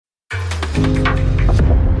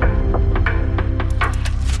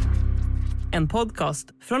En podcast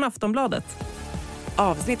från Aftonbladet.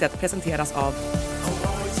 Avsnittet presenteras av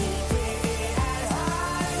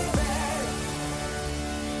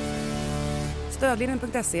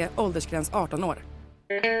Stödlinjen.se, åldersgräns 18 år.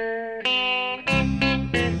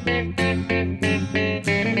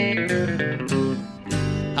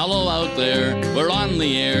 Hello out there, we're on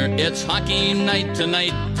the air, it's hockey night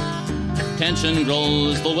tonight. Tension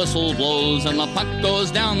grows, the whistle blows, and the puck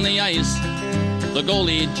goes down the ice. The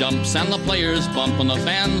goalie jumps and the players bump and the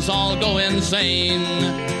fans all go insane.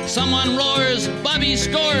 Someone roars, Bobby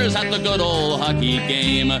scores at the good old hockey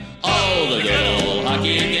game. Oh, the good old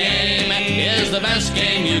hockey game is the best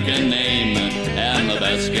game you can name. And the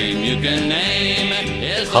best game you can name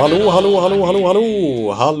is the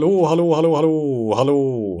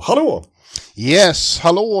Hallå. Yes,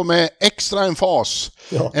 hallå med extra emfas.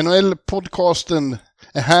 Ja. NHL-podcasten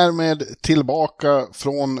är härmed tillbaka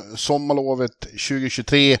från sommarlovet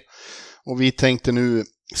 2023 och vi tänkte nu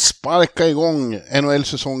sparka igång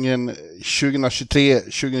NHL-säsongen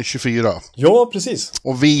 2023-2024. Ja, precis.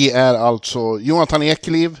 Och vi är alltså Jonathan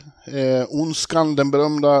Ekeliw, Onskan den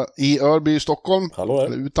berömda i Örby i Stockholm,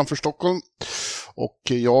 eller utanför Stockholm, och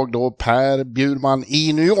jag då Per Bjurman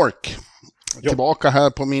i New York. Ja. Tillbaka här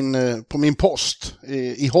på min post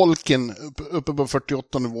i holken uppe på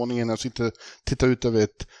 48:e våningen. Jag tittar ut över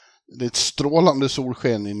ett strålande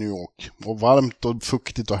solsken i New York. Och varmt och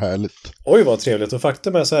fuktigt och härligt. Oj, vad trevligt. Och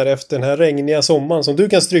faktum är så här, efter den här regniga sommaren som du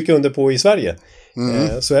kan stryka under på i Sverige,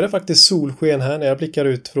 så är det faktiskt solsken här när jag blickar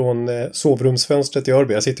ut från sovrumsfönstret i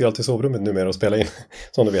Örby. Jag sitter ju alltid i sovrummet numera och spelar in,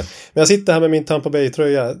 som du vet. Men jag sitter här med min Tampa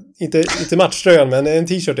Bay-tröja, inte matchtröjan, men en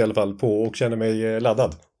t-shirt i alla fall på, och känner mig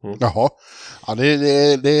laddad. Jaha. Ja, det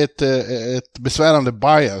är ett besvärande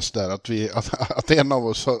bias där att en av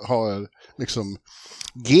oss har liksom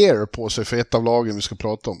gear på sig för ett av lagen vi ska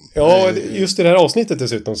prata om. Ja, just i det här avsnittet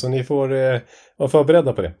dessutom, så ni får vara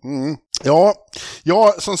förberedda på det.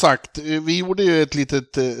 Ja, som sagt, vi gjorde ju ett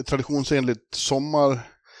litet traditionsenligt sommaravsnitt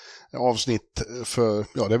för,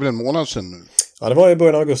 det är väl en månad sedan nu. Ja, det var i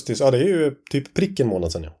början av augusti, så det är ju typ prick en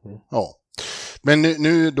månad sedan. Ja. Men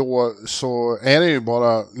nu då så är det ju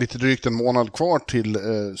bara lite drygt en månad kvar till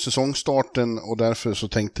säsongstarten, och därför så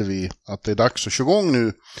tänkte vi att det är dags att köra igång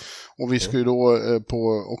nu. Och vi ska ju då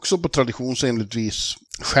också på traditionsenligt vis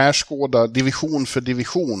skärskåda division för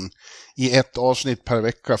division i ett avsnitt per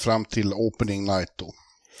vecka fram till opening night då.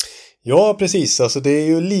 Ja, precis. Alltså det är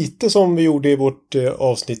ju lite som vi gjorde i vårt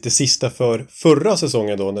avsnitt, det sista för förra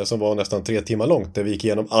säsongen då, som var nästan 3 timmar långt, där vi gick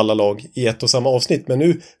igenom alla lag i ett och samma avsnitt. Men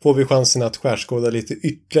nu får vi chansen att skärskåda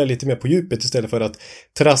lite mer på djupet istället för att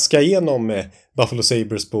traska igenom Buffalo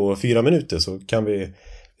Sabres på 4 minuter, så kan vi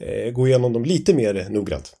gå igenom dem lite mer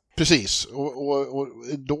noggrant. Precis, och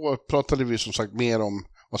då pratade vi som sagt mer om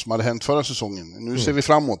vad som hade hänt förra säsongen. Nu ser vi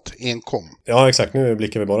framåt enkom. Ja, exakt. Nu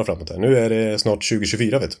blickar vi bara framåt här. Nu är det snart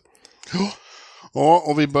 2024, vet du. Ja,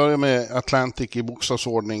 och vi börjar med Atlantic i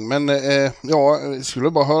bokstavsordning. Men jag skulle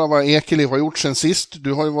bara höra vad Ekeliw har gjort sen sist.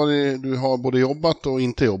 Du har både jobbat och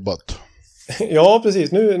inte jobbat. Ja,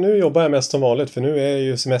 precis. Nu jobbar jag mest som vanligt, för nu är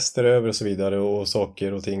ju semester över och så vidare, och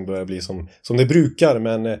saker och ting börjar bli som det brukar.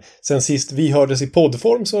 Men sen sist vi hördes i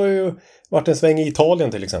poddform så har jag ju varit en sväng i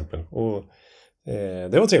Italien till exempel. Och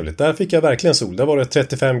det var trevligt. Där fick jag verkligen sol. Där var det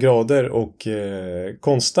 35 grader och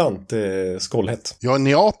konstant skållhett. Ja,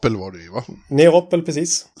 Neapel var det ju, va? Neapel,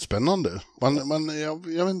 precis. Spännande.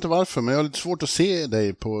 Jag vet inte varför, men jag har lite svårt att se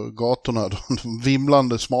dig på gatorna. De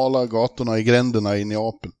vimlande, smala gatorna i gränderna i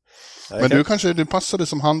Neapel. Men du passade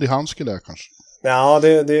som hand i handske där kanske? Ja,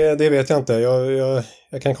 det vet jag inte.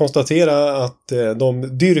 Jag kan konstatera att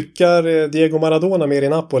de dyrkar Diego Maradona mer i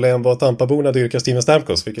Napoli än vad Tampaborna dyrkar Steven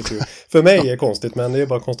Stamkos, vilket ju för mig är konstigt, men det är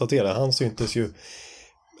bara att konstatera. Han syntes ju...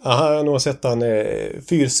 Jag har nog sett han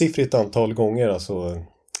 4-siffrigt antal gånger alltså,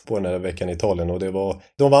 på den här veckan i Italien, och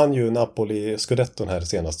de vann ju Napoli Scudetton här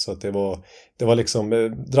senast, så att det var liksom,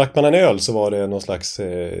 drack man en öl så var det någon slags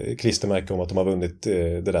klistermärke om att de har vunnit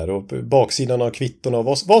det där, och baksidan av kvittorna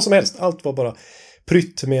och vad som helst, allt var bara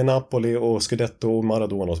prytt med Napoli och Scudetto och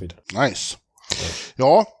Maradona och så vidare. Nice.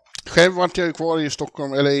 Ja, själv var jag ju kvar i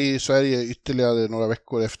Stockholm, eller i Sverige ytterligare några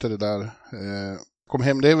veckor efter det där. Kom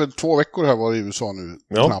hem, det är väl 2 veckor här var i USA nu,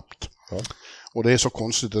 knappt. Ja. Och det är så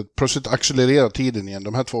konstigt att plötsligt accelerera tiden igen.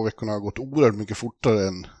 De här 2 veckorna har gått oerhört mycket fortare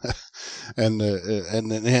än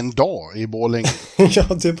en dag i Borlänge. Ja,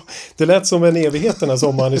 det lät som en evighet den här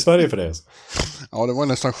sommaren i Sverige för det. Ja, det var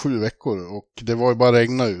nästan 7 veckor och det var ju bara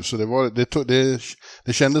regna ju. Så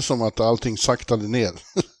det kändes som att allting saktade ner.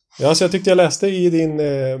 Ja, så jag tyckte jag läste i din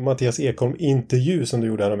Mattias Ekholm-intervju som du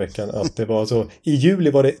gjorde här om veckan att det var så, i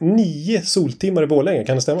juli var det 9 soltimmar i Borlänge,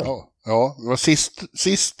 kan det stämma? Ja, det var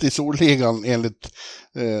sist i Solligan enligt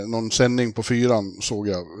någon sändning på fyran såg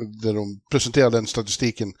jag, där de presenterade den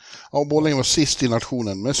statistiken. Ja, Borlänge var sist i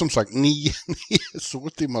nationen, men som sagt 9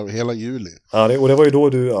 soltimmar hela juli. Ja, och det var ju då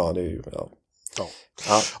du,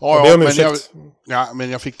 men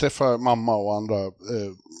jag fick träffa mamma och andra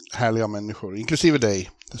härliga människor, inklusive dig.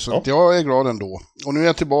 Så att jag är glad ändå. Och nu är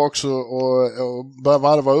jag tillbaka och börjar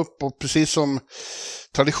varva upp, och precis som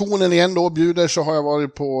traditionen igen då bjuder, så har jag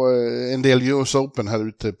varit på en del US Open här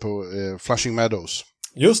ute på Flushing Meadows.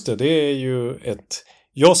 Just det är ju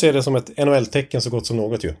jag ser det som ett NHL-tecken så gott som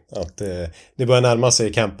något ju. Att det börjar närma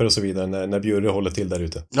sig camper och så vidare när bjuder håller till där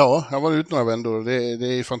ute. Ja, jag var ute några vändor.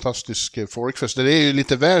 Det är fantastisk folkfest. Det är ju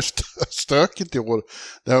lite värst stökigt i år.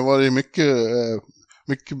 Det har varit mycket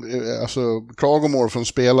alltså klagomål från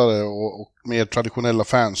spelare och mer traditionella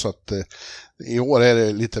fans, att i år är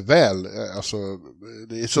det lite väl, alltså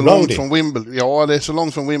det är så långt från Wimbledon. Ja, det är så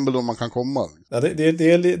långt från Wimbledon man kan komma. Ja, det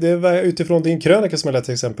är utifrån din krönika som jag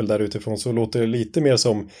till exempel där utifrån, så låter det lite mer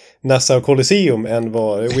som Nassau Coliseum än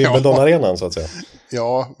vad Wimbledon-arenan så att säga.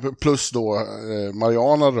 Ja, plus då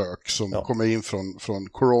Mariana Rök som kommer in från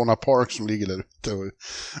Corona Park som ligger där ute.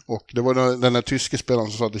 Och det var den här tyske spelaren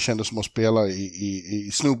som sa att det kändes som att spela i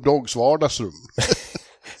Snoop Doggs vardagsrum.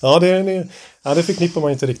 Ja, det förknippar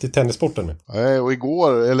man inte riktigt tennissporten med. Nej, och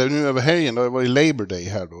igår, eller nu över helgen, då var det Labor Day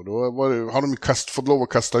här då. Då har de ju fått lov att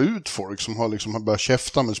kasta ut folk som har börjat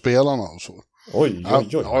käfta med spelarna och så. Oj. Ja.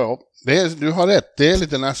 Du har rätt, det är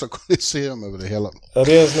lite nästa Colosseum över det hela. Ja,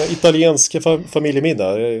 det är en sån här italiensk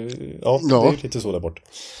familjemiddag. Ja, det är lite så där bort.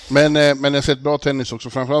 Men jag har sett bra tennis också.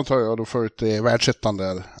 Framförallt har jag då följt världsettan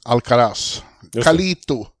där, Alcaraz.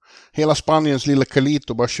 Calito. Hela Spaniens lilla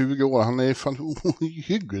Calito, bara 20 år. Han är fan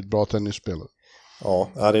ohyggligt bra tennisspelare.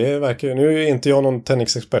 Ja, det verkar. Nu är inte jag någon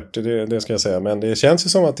tennisexpert, det ska jag säga. Men det känns ju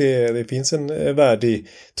som att det finns en värdig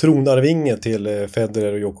tronarvinge till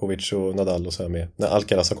Federer och Djokovic och Nadal och så här med när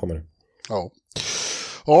Alcaraz kommer.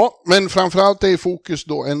 Ja, men framförallt är fokus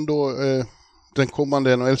då ändå den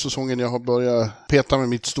kommande NHL-säsongen. Jag har börjat peta med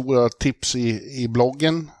mitt stora tips i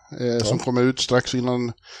bloggen som kommer ut strax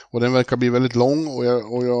innan, och den verkar bli väldigt lång, och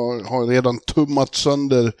jag har redan tummat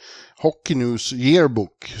sönder Hockey News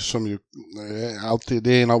Yearbook som ju alltid,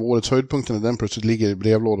 det är en av årets höjdpunkter när den plötsligt ligger i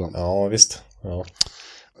brevlådan. Ja, visst.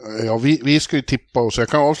 Ja, vi ska ju tippa, och så jag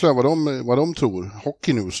kan avslöja vad de tror.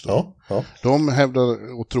 Hockey News då. Ja. De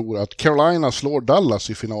hävdar och tror att Carolina slår Dallas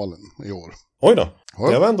i finalen i år. Oj då.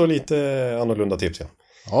 Det var ändå lite annorlunda tips,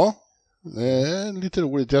 Ja, det är lite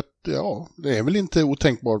roligt. Ja, det är väl inte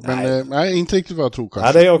otänkbart, men nej, inte riktigt vad jag tror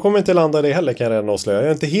kanske. Nej, jag kommer inte landa det heller, kan jag redan avslöja. Jag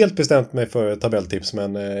har inte helt bestämt mig för tabelltips,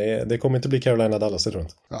 men det kommer inte bli Carolina Dallas, det tror jag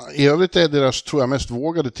inte. Ja, i övrigt är deras, tror jag, mest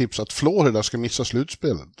vågade tips att Florida ska missa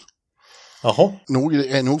slutspelet. Jaha.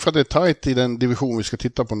 Nog för att det är tajt i den division vi ska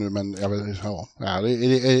titta på nu, men den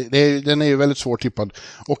är ju väldigt svårtippad.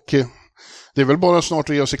 Och det är väl bara snart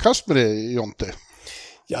att ge oss i kast med det, Jonte.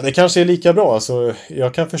 Ja, det kanske är lika bra. Alltså,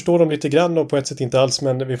 jag kan förstå dem lite grann och på ett sätt inte alls,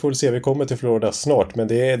 men vi får se, vi kommer till Florida snart. Men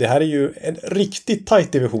det här är ju en riktigt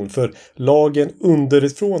tajt division, för lagen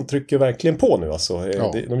underifrån trycker verkligen på nu. Alltså.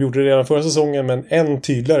 De gjorde det redan förra säsongen, men än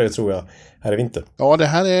tydligare tror jag här i vinter. Ja, det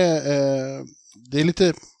här är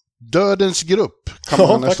lite dödens grupp kan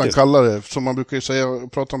man nästan kalla det, som man brukar säga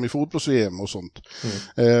och prata om i fotbolls-VM och sånt.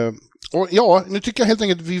 Och nu tycker jag helt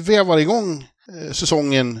enkelt att vi vävar igång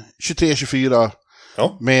säsongen 23-24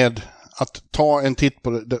 med att ta en titt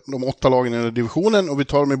på de 8 lagen i divisionen, och vi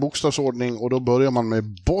tar dem i bokstavsordning, och då börjar man med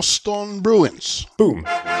Boston Bruins. Boom!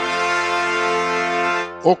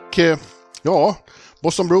 Och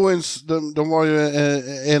Boston Bruins, de var ju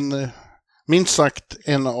minst sagt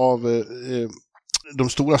en av de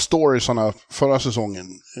stora storiesarna förra säsongen,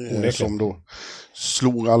 som då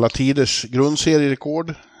slog alla tiders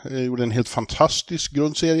grundserierekord, gjorde en helt fantastisk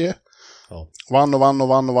grundserie,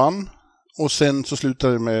 vann. Och sen så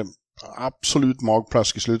slutade det med absolut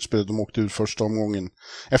magplask i slutspelet. De åkte ut första omgången.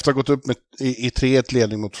 Efter att ha gått upp i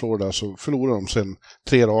 3-1-ledning mot Florida, så förlorade de sen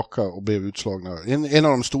 3 raka och blev utslagna. En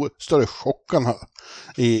av de större chockarna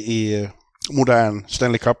i modern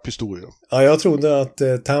Stanley Cup-historia. Ja, jag trodde att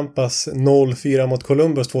Tampas 0-4 mot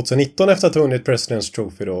Columbus 2019 efter att ha vunnit President's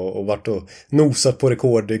Trophy då, och varit och nosat på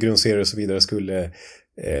rekord i grundserie och så vidare skulle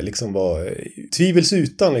liksom vara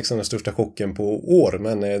tvivelsutan liksom den största chocken på år,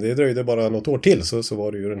 men det dröjde bara något år till så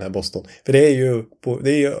var det ju den här Boston. För det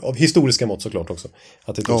är ju av historiska mått såklart också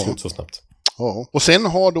att det tog slut så snabbt. Ja. Och sen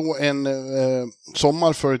har då en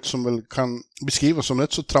sommarföljd som väl kan beskrivas som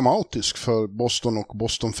rätt så traumatisk för Boston och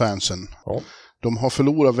Boston-fansen. Ja. De har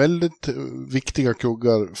förlorat väldigt viktiga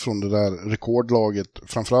kuggar från det där rekordlaget.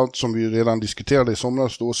 Framförallt som vi redan diskuterade i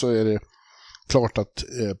somras då, så är det klart att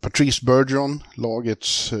Patrice Bergeron,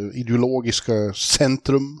 lagets ideologiska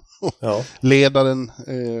centrum, ledaren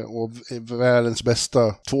och världens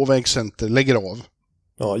bästa tvåvägscenter, lägger av.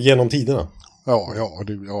 Ja, genom tiderna.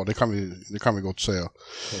 Det kan vi gott säga.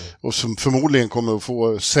 Och som förmodligen kommer att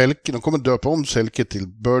få Selke, de kommer döpa om Selke till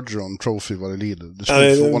Bergeron Trophy vad det lider.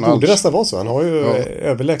 Det borde nästan vara så. Han har ju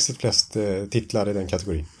överlägset flest titlar i den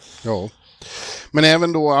kategorin. Ja. Men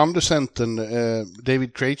även då andra centern,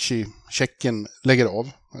 David Krejci, tjecken, lägger av.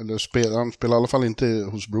 Eller han spelar i alla fall inte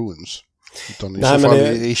hos Bruins. Utan i så fall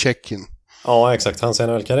i Tjeckien. Ja, exakt. Hans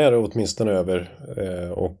NHL-karriär är åtminstone över.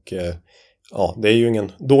 Det är ju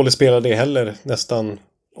ingen dålig spelare det heller. Nästan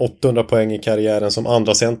 800 poäng i karriären som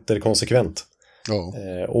andra center konsekvent. Ja.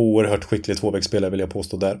 Oerhört skicklig tvåvägsspelare vill jag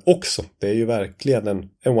påstå där också. Det är ju verkligen en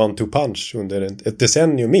one-two punch under ett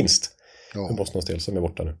decennium minst. För Bostons del som är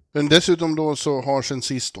borta nu. Men dessutom då så har sen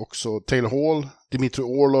sist också Taylor Hall, Dmitry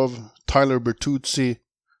Orlov, Tyler Bertuzzi,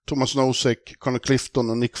 Thomas Nosek, Connor Clifton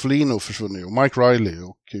och Nick Foligno försvunnit. Och Mike Riley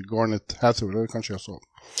och Garnet Hathaway, det kanske jag sa.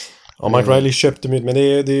 Ja, Mike Riley köpte mycket, men det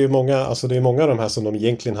är ju många, alltså det är många av de här som de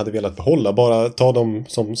egentligen hade velat behålla. Bara ta dem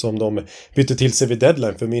som de bytte till sig vid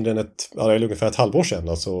deadline för mindre än ungefär ett halvår sedan.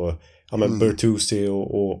 Alltså, Bertuzzi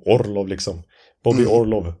och Orlov liksom. Bobby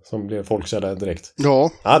Orlov som blev folkkärda direkt.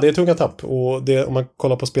 Ja, det är tunga tapp. Och om man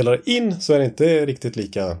kollar på spelare in så är det inte riktigt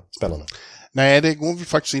lika spännande. Nej, det går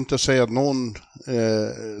faktiskt inte att säga att någon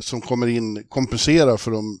som kommer in kompenserar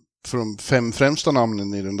för de 5 främsta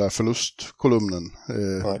namnen i den där förlustkolumnen.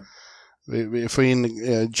 Vi får in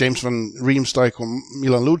James Van Riemsdyk och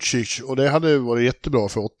Milan Lucic, och det hade varit jättebra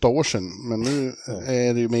för 8 år sedan. Men nu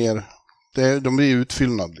är det ju mer... de blir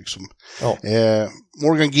utfyllnad liksom. Ja.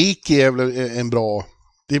 Morgan Geekie är väl en bra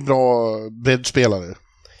breddspelare.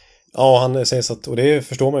 Ja, han sägs att, och det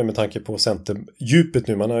förstår man ju med tanke på centerdjupet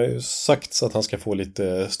nu. Man har ju sagt att han ska få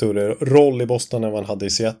lite större roll i Boston än vad han hade i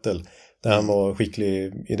Seattle. Där han var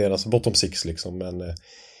skicklig i deras bottom six liksom. Men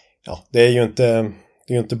det är ju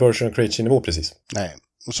inte Bergeron och Krejci-nivå precis. Nej,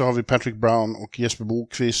 och så har vi Patrick Brown och Jesper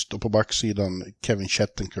Bokvist, och på backsidan Kevin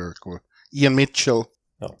Shattenkirk och Ian Mitchell.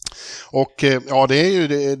 Ja. Och det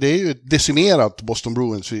är ju ett decimerat Boston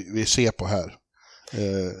Bruins vi ser på här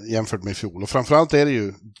jämfört med i fjol. Och framförallt är det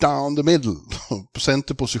ju down the middle på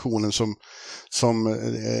centerpositionen som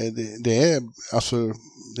det är alltså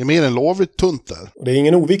det är mer än lovligt tunt där. Och det är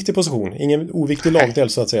ingen oviktig position, ingen oviktig lagdel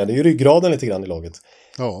så att säga. Det är ju ryggraden lite grann i laget.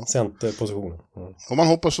 Ja. Centerpositionen. Och man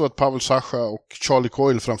hoppas så att Pavel Sacha och Charlie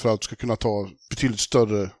Coyle framförallt ska kunna ta betydligt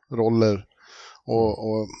större roller.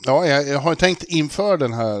 Och jag har tänkt inför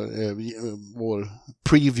den här vår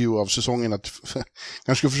preview av säsongen att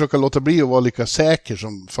jag ska försöka låta bli att vara lika säker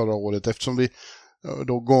som förra året, eftersom vi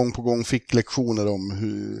då gång på gång fick lektioner om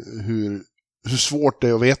hur svårt det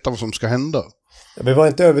är att veta vad som ska hända. Vi var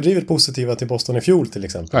inte överdrivet positiva till Boston i fjol till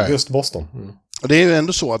exempel. Nej. Just Boston. Och det är ju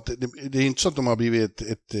ändå så att det är inte så att de har blivit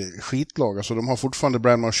ett skitlag. Alltså de har fortfarande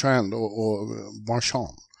Brad Marchand och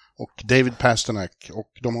Marchand och David Pasternak,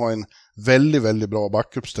 och de har en väldigt, väldigt bra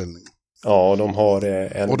backuppställning. Ja, de har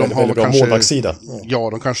en väldigt bra målvaktssida. Ja,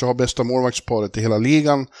 de kanske har bästa målvaktsparet i hela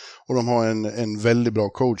ligan, och de har en väldigt bra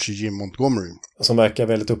coach i Jim Montgomery. Som verkar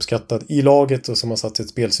väldigt uppskattad i laget och som har satt ett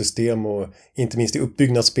spelsystem, och inte minst i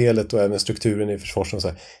uppbyggnadsspelet och även strukturen i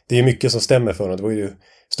försvaret. Det är mycket som stämmer för honom. Det var ju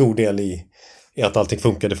stor del i att allting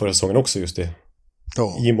funkade förra säsongen också, just det.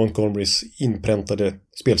 Ja. Jim Montgomerys inpräntade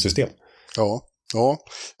spelsystem. Ja,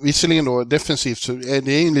 visserligen då defensivt så är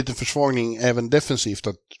det en liten försvagning även defensivt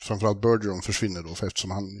att framförallt Bergeron försvinner då, för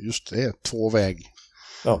eftersom han just är tvåväg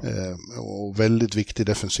och väldigt viktig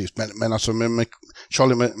defensivt. Men alltså med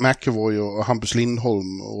Charlie McAvoy och Hampus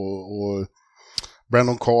Lindholm och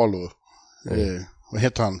Brandon Carlo, vad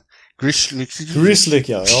heter han? Grizzly,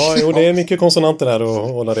 ja. Ja, det är mycket konsonanter där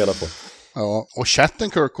att hålla reda på. Ja, och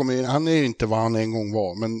Shattenkirk han är ju inte vad han en gång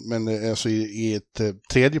var, men alltså i ett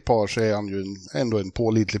tredje par så är han ju ändå en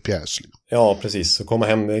pålitlig pjäs. Ja, precis. Och komma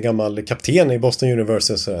hem med gammal kapten i Boston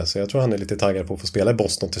University, så jag tror han är lite taggad på att få spela i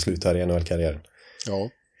Boston till slut här i NHL-karriären. Ja.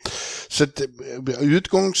 Så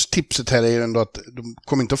utgångstipset här är ju ändå att de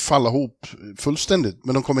kommer inte att falla ihop fullständigt,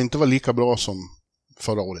 men de kommer inte vara lika bra som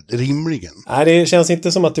förra året, rimligen. Nej, det känns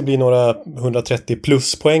inte som att det blir några 130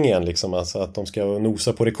 plus poäng igen liksom, alltså att de ska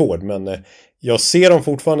nosa på rekord, men jag ser dem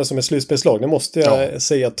fortfarande som ett slutspelslag, det måste jag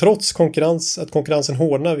säga, trots att konkurrensen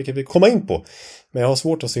hårdnar, vilket vi kommer in på. Men jag har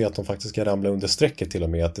svårt att se att de faktiskt ska ramla under strecket till och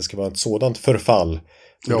med, att det ska vara ett sådant förfall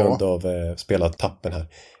på grund av spelartappen här.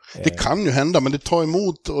 Det kan ju hända, men det tar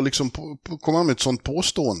emot och liksom komma med ett sånt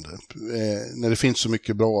påstående när det finns så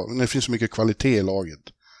mycket bra, när det finns så mycket kvalitet i laget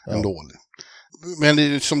ändå. Men det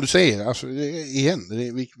är, som du säger, alltså, igen,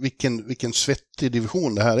 vilken svettig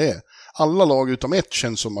division det här är. alla lag utom ett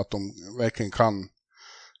känns som att de verkligen kan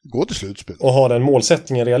gå till slutspel. Och ha den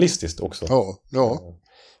målsättningen realistiskt också. Ja.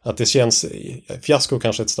 Att det känns, fiasko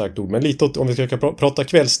kanske ett starkt ord, men lite om vi ska prata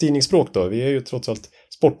kvällstidningsspråk då, vi är ju trots allt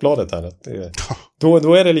Sportbladet här.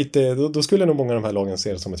 Då är det lite, då skulle nog många av de här lagen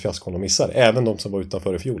se det som ett fiasko om de missar, även de som var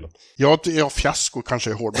utanför i fjol. Ja, fiasko kanske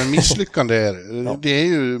är hårt, men misslyckande det är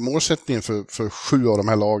ju målsättningen för 7 av de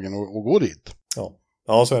här lagen att gå dit.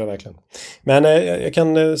 Ja, så är det verkligen. Men jag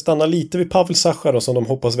kan stanna lite vid Pavel Zacha då, som de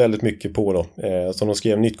hoppas väldigt mycket på då. Som de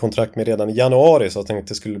skrev nytt kontrakt med redan i januari, så att det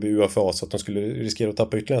inte skulle bli UFA, så att de skulle riskera att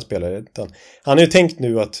tappa ytterligare spelare. Han har ju tänkt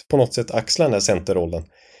nu att på något sätt axla den här centerrollen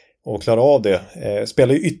och klara av det.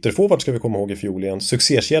 Spelar ju ytterforward, ska vi komma ihåg, i fjol igen.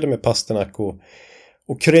 Succékedja med Pasternak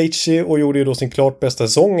och Krejci, och gjorde ju då sin klart bästa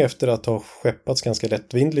säsong efter att ha skeppats ganska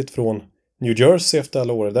lättvindligt från New Jersey efter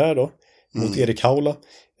alla år där då. Mot Erik Haula.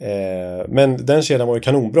 Men den kedjan var ju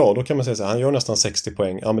kanonbra. Då kan man säga så här, han gör nästan 60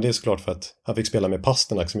 poäng. Ja, men det är såklart för att han fick spela med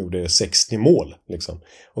Pasternak som gjorde 60 mål liksom.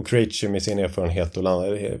 Och Krejci med sin erfarenhet och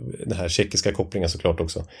den här tjeckiska kopplingen såklart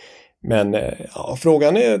också. Men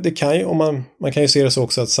frågan är, det kan ju, om man kan ju se det så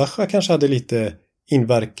också att Zacha kanske hade lite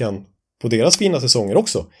inverkan på deras fina säsonger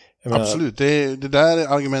också. Absolut, det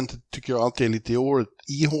där argumentet tycker jag alltid är lite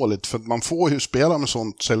ihåligt, för att man får ju spela med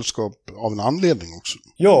sånt sällskap av en anledning också.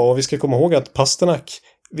 Ja, och vi ska komma ihåg att Pasternak,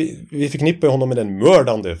 vi förknippar honom med den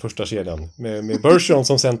mördande första kedjan med Bergeron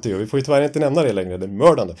som center. Vi får ju tyvärr inte nämna det längre, den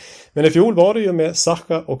mördande. Men i fjol var det ju med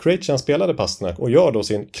Zacha och Krejci han spelade Pasternak och gör då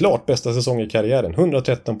sin klart bästa säsong i karriären.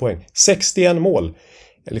 113 poäng, 61 mål.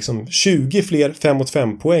 Liksom 20 fler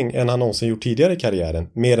 5-mot-5 poäng än han någonsin gjort tidigare i karriären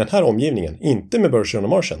med den här omgivningen, inte med Bergeron och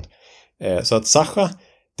Marchand. Så att Zacha,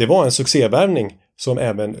 det var en succévärvning som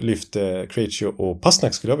även lyfte Krejci och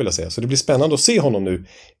Pasternak, skulle jag vilja säga. Så det blir spännande att se honom nu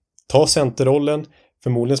ta centerrollen,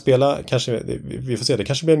 förmodligen spela, kanske, vi får se, det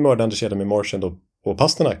kanske blir en mördande kedja med Marchand och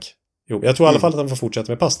Pasternak. Jo, jag tror i alla fall att han får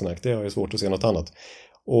fortsätta med Pasternak, det har ju svårt att se något annat.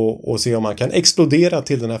 Och se om han kan explodera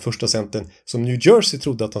till den här första centern som New Jersey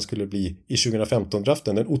trodde att han skulle bli i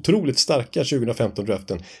 2015-draften. Den otroligt starka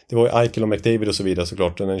 2015-draften. Det var ju Eichel och McDavid och så vidare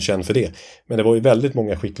såklart, den är känd för det. Men det var ju väldigt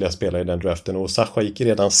många skickliga spelare i den draften, och Zacha gick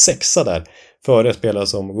redan 6:a där. Före spelare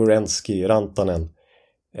som Gorenski, Rantanen,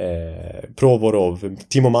 Provorov,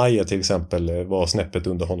 Timo Meier till exempel var snäppet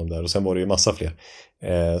under honom där, och sen var det ju massa fler.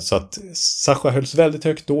 Så att Zacha hölls väldigt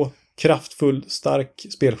högt då. Kraftfull, stark,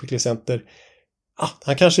 spelskicklig center.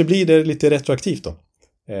 Han kanske blir det lite retroaktivt då.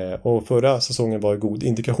 Och förra säsongen var en god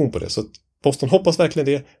indikation på det. Så Boston hoppas verkligen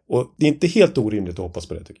det. Och det är inte helt orimligt att hoppas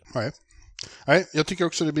på det, tycker jag. Nej, jag tycker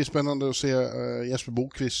också det blir spännande att se Jesper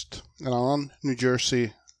Bokvist, en annan New Jersey,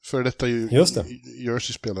 för detta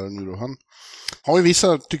Jersey-spelare nu då. Han har ju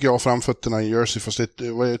vissa, tycker jag, framfötterna i Jersey, fast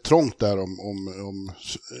det var trångt där om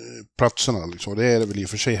platserna liksom. Det är det väl i och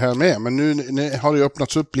för sig här med, men nu har det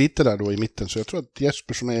öppnats upp lite där då i mitten, så jag tror att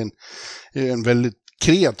Jesper som är en väldigt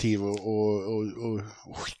kreativ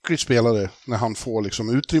och skicklig spelare när han får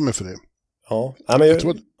liksom utrymme för det. Ja, men jag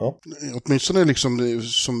tror att åtminstone liksom,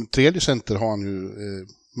 som tredje center har han ju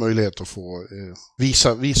möjlighet att få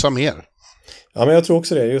visa mer. Ja, men jag tror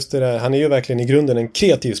också det. Just det där, han är ju verkligen i grunden en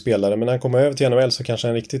kreativ spelare, men när han kommer över till NHL så kanske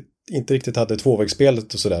han inte riktigt hade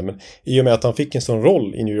tvåvägsspelet och sådär. Men i och med att han fick en sån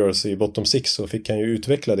roll i New Jersey i bottom six, så fick han ju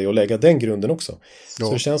utveckla det och lägga den grunden också. Ja.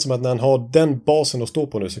 Så det känns som att när han har den basen att stå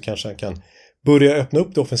på nu, så kanske han kan börja öppna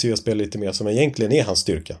upp det offensiva spelet lite mer, som egentligen är hans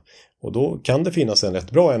styrka. Och då kan det finnas en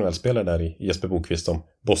rätt bra NHL-spelare där i Jesper Bokvist som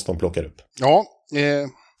Boston plockar upp. Ja,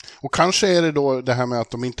 och kanske är det då det här med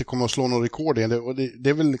att de inte kommer att slå någon rekord igen, och det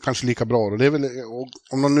är väl kanske lika bra. Och det är väl,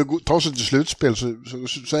 om de nu tar sig till slutspel så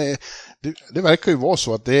är det verkar ju vara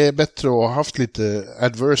så att det är bättre att ha haft lite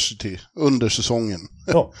adversity under säsongen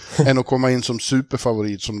än att komma in som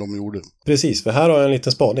superfavorit som de gjorde. Precis, för här har jag en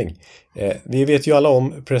liten spaning. Vi vet ju alla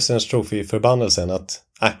om President's Trophy-förbannelsen, att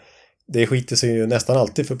det skiter sig ju nästan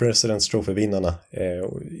alltid för President's Trophy-vinnarna.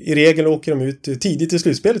 I regel åker de ut tidigt i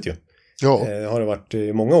slutspelet ju. Ja. Har det varit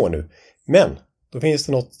i många år nu. Men då finns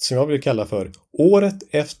det något som jag vill kalla för året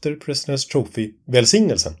efter President's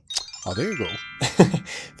Trophy-välsignelsen. Ja, det är ju bra.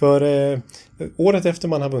 För året efter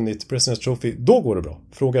man har vunnit President's Trophy, då går det bra.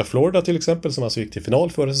 Fråga Florida till exempel, som alltså gick till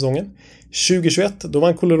final förra säsongen. 2021, då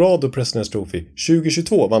vann Colorado President's Trophy.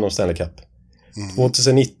 2022 vann de Stanley Cup.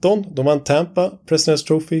 2019, då vann Tampa President's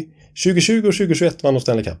Trophy. 2020 och 2021 vann de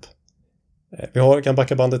Stanley Cup. Vi kan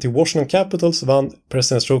backa bandet till Washington Capitals, vann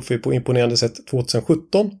President's Trophy på imponerande sätt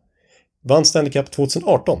 2017. Vann Stanley Cup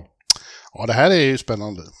 2018. Ja, det här är ju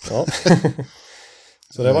spännande. Ja.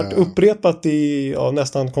 Så det har varit upprepat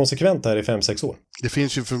nästan konsekvent här i 5-6 år. Det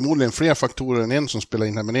finns ju förmodligen fler faktorer än en som spelar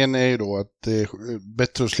in här. Men en är ju då att det är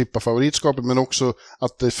bättre att slippa favoritskapet, men också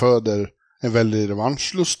att det föder en väldigt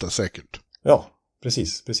revanschlusta säkert. Ja,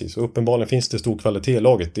 precis. Och uppenbarligen finns det stor kvalitet i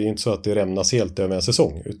laget. Det är inte så att det rämnas helt över en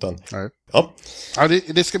säsong. Utan, nej. Ja,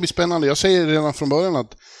 det ska bli spännande. Jag säger redan från början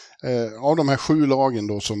att av de här 7 lagen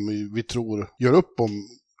då som vi tror gör upp om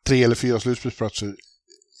 3 eller 4 slutspelsplatser,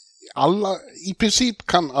 i princip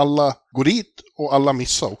kan alla gå dit och alla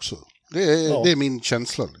missa också. Det är min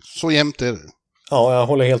känsla. Så jämnt är det. Ja, jag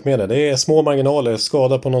håller helt med dig. Det är små marginaler,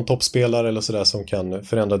 skada på någon toppspelare eller sådär som kan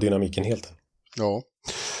förändra dynamiken helt. Ja,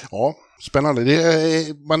 spännande.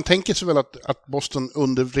 Man tänker sig väl att Boston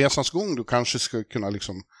under resans gång då kanske ska kunna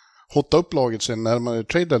liksom hotta upp laget sen närmare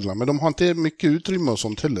trade deadline, men de har inte mycket utrymme och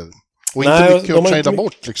sånt heller. Och inte mycket att trada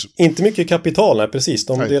bort liksom. Inte mycket kapital, nej precis.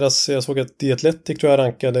 Jag såg att The Athletic tror jag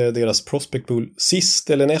rankade deras prospect pool sist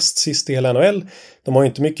eller näst sist i hela NHL. De har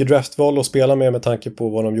inte mycket draftval att spela med tanke på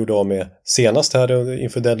vad de gjorde av med senast här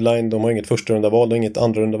inför deadline. De har inget första runda val, inget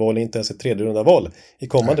andra runda val, inte ens ett tredje runda val i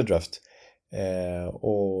kommande draft.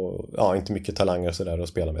 Och ja, inte mycket talanger och sådär att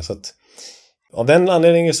spela med. Så att, av den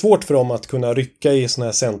anledningen är det svårt för dem att kunna rycka i såna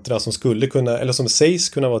här centra som skulle kunna, eller som sägs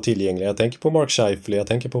kunna vara tillgängliga. Jag tänker på Mark Scheifele, jag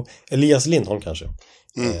tänker på Elias Lindholm kanske.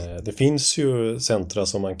 Det finns ju centra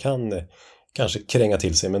som man kan kanske kränga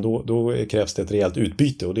till sig, men då krävs det ett rejält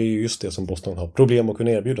utbyte, och det är ju just det som Boston har problem att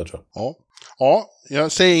kunna erbjuda, tror jag. Ja,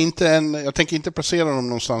 jag säger jag tänker inte placera dem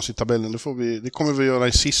någonstans i tabellen. Det kommer vi göra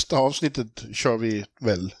i sista avsnittet, kör vi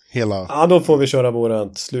väl hela. Ja, då får vi köra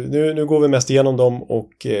vårat nu går vi mest igenom dem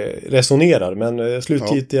och resonerar, men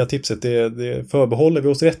slutgiltiga tipset det förbehåller vi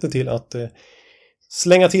oss rätten till att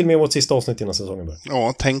slänga till med vårt sista avsnitt innan säsongen börjar.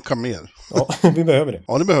 Ja, tänka mer. Ja, vi behöver det.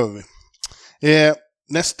 Ja, det behöver vi.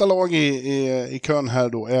 Nästa lag i kön här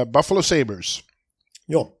då är Buffalo Sabres.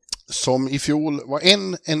 Ja. Som i fjol var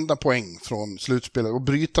en enda poäng från slutspelet och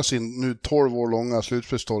bryta sin nu 12 år långa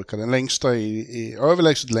slutspelstorka, den längsta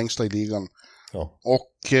överlägset längsta i ligan. Ja.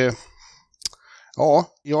 Och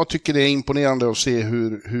jag tycker det är imponerande att se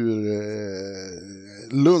hur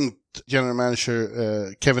lugnt general manager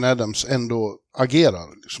Kevin Adams ändå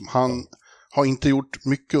agerar. Liksom, han har inte gjort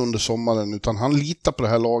mycket under sommaren, utan han litar på det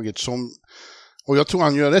här laget och jag tror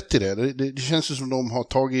han gör rätt i det. Det känns som de har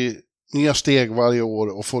tagit nya steg varje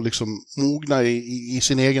år och får liksom mogna i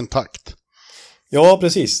sin egen takt. Ja,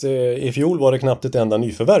 precis. I fjol var det knappt ett enda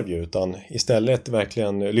nyförvärv, utan istället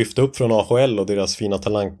verkligen lyfta upp från AHL och deras fina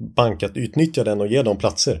talangbank, att utnyttja den och ge dem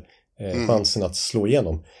platser. Chansen att slå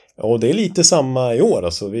igenom. Och det är lite samma i år.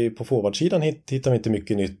 Alltså, på forwardsidan hittar vi inte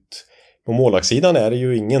mycket nytt. På målvaktssidan är det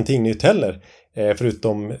ju ingenting nytt heller.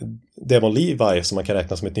 Förutom Devon Levi som man kan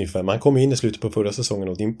räkna som ett nyförvärv. Man kom in i slutet på förra säsongen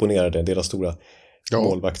och imponerade, deras stora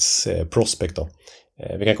målvaktsprospekt då.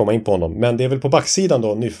 Vi kan komma in på honom. Men det är väl på backsidan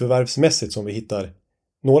då, nyförvärvsmässigt, som vi hittar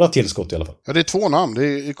några tillskott i alla fall. Ja, det är 2 namn. Det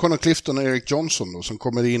är Connor Clifton och Eric Johnson då, som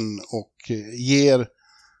kommer in och ger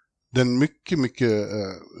den mycket, mycket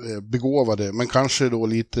begåvade, men kanske då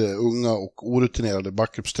lite unga och orutinerade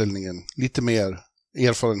backuppställningen lite mer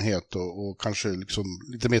erfarenhet och kanske liksom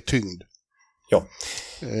lite mer tyngd. Ja.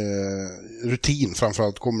 Rutin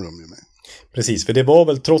framförallt kommer de ju med. Precis, för det var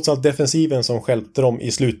väl trots allt defensiven som stjälpte dem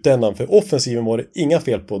i slutändan. För offensiven var det inga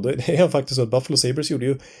fel på. Det är faktiskt så att Buffalo Sabres gjorde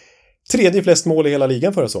ju 3:e flest mål i hela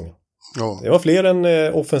ligan förra säsongen. Ja. Det var fler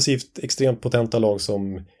än offensivt extremt potenta lag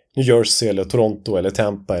som New Jersey eller Toronto eller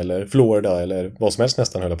Tampa eller Florida eller vad som helst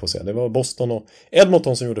nästan, höll jag på att säga. Det var Boston och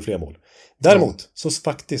Edmonton som gjorde fler mål. Däremot så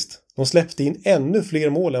faktiskt, de släppte in ännu fler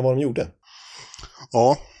mål än vad de gjorde.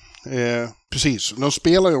 Ja, precis. De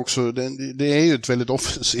spelar ju också, det är ju ett väldigt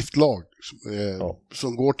offensivt lag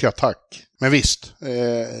som går till attack. Men visst,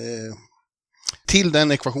 till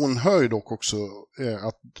den ekvationen hör ju dock också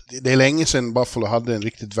att det är länge sedan Buffalo hade en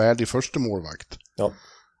riktigt värdig första målvakt. Ja.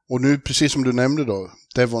 Och nu, precis som du nämnde då,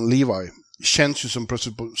 Devon Levi känns ju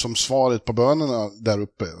som svaret på bönerna där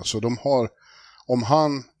uppe. Alltså de har, om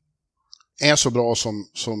han är så bra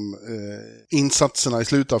som insatserna i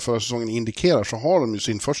slutet av förra säsongen indikerar, så har de ju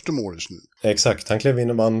sin första målis nu. Exakt, han klev in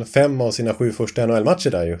och vann 5 av sina 7 första NHL-matcher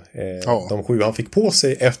där ju. De 7 han fick på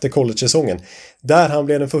sig efter college-säsongen. Där han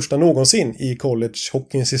blev den första någonsin i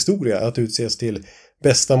college-hockeyns historia att utses till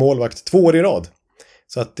bästa målvakt 2 år i rad.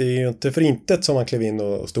 Så att det är ju inte för intet som han klev in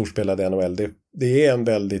och storspelade NHL. Det är en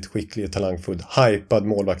väldigt skicklig, talangfull, hypad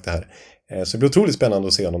målvakt det här. Så det blir otroligt spännande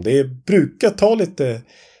att se honom. Det brukar ta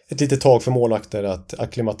ett litet tag för målvakter att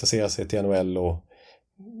akklimatisera sig till NHL och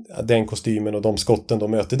den kostymen och de skotten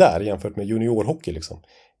de möter där jämfört med juniorhockey liksom.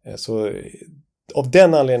 Så av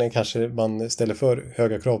den anledningen kanske man ställer för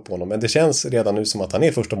höga krav på honom. Men det känns redan nu som att han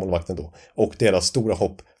är första målvakten då. Och deras stora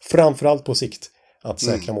hopp, framförallt på sikt, att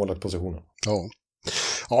säkra målvaktpositionen.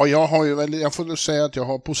 Ja, jag får säga att jag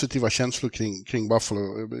har positiva känslor kring Buffalo.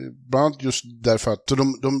 Bland annat just därför att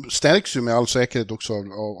de stärks ju med all säkerhet också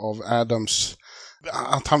av Adams.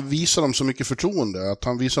 Att han visar dem så mycket förtroende, att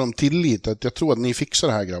han visar dem tillit, att jag tror att ni fixar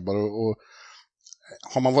det här, grabbar. Och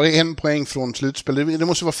har man varit 1 poäng från slutspel, det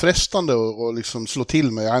måste vara frestande att liksom slå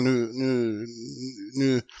till med. Ja,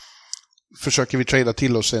 nu försöker vi trada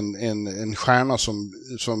till oss en stjärna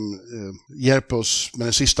som hjälper oss med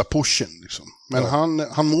den sista pushen. Liksom. Men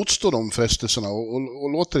han motstår de frestelserna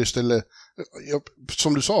och låter istället,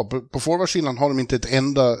 som du sa, på forwardsidan har de inte ett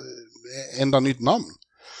enda nytt namn.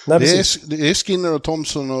 Nej, det är Skinner och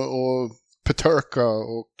Thompson och Peterka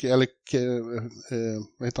och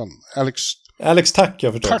vad heter han? Alex Tack,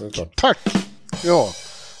 jag förstår. Tack! Ja,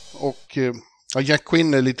 och Jack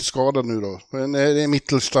Quinn är lite skadad nu då. Men det är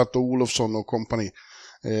Mittelstadt och Olofsson och kompani.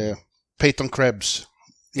 Peyton Krebs.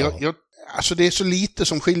 Alltså det är så lite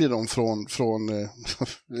som skiljer dem från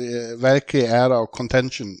verklig ära och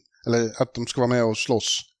contention. Eller att de ska vara med och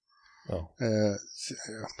slåss. Ja.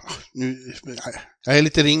 Nu, jag är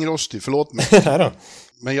lite ringrostig, förlåt mig.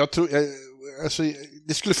 Men jag tror, alltså,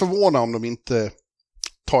 det skulle förvåna om de inte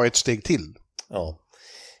tar ett steg till. Ja,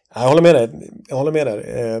 jag håller med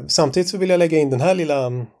dig. Samtidigt så vill jag lägga in den här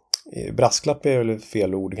lilla brasklapp, är väl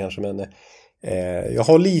fel ord kanske, men jag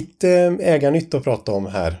har lite ägarnytt att prata om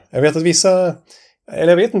här. Jag vet att vissa, eller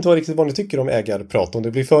jag vet inte riktigt vad ni tycker om ägarprat, om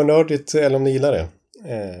det blir för nördigt eller om ni gillar det.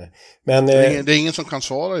 Men, det är ingen som kan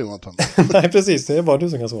svara, Jonathan. Nej, precis, det är bara du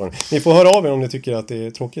som kan svara. Ni får höra av er om ni tycker att det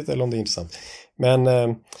är tråkigt eller om det är intressant. Men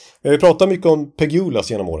vi har ju pratat mycket om Per Bjurman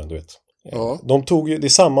genom åren, du vet. Ja. Det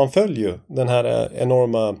sammanföll ju den här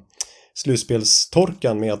enorma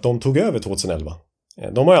slutspelstorkan med att de tog över 2011.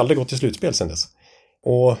 De har ju aldrig gått till slutspel sedan dess.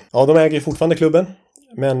 Och ja, de äger fortfarande klubben.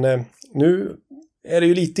 Men nu är det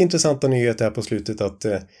ju lite intressanta nyheter här på slutet att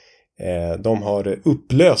de har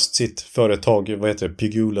upplöst sitt företag, vad heter det,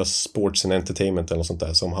 Pegula Sports and Entertainment eller något sånt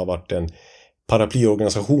där, som har varit en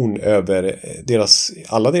paraplyorganisation över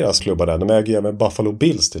alla deras klubbar där. De äger ju även Buffalo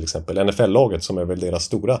Bills till exempel, NFL-laget som är väl deras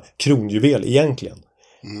stora kronjuvel egentligen.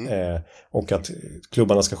 Och att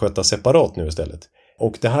klubbarna ska sköta separat nu istället.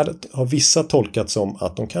 Och det här har vissa tolkat som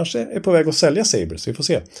att de kanske är på väg att sälja Sabres, vi får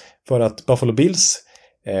se. För att Buffalo Bills,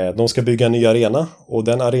 de ska bygga en ny arena och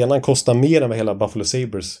den arenan kostar mer än vad hela Buffalo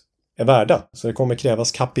Sabres är värda. Så det kommer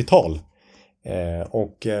krävas kapital.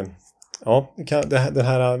 Det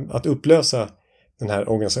här att upplösa den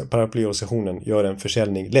här paraplyorganisationen gör en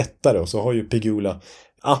försäljning lättare. Och så har ju Pegula,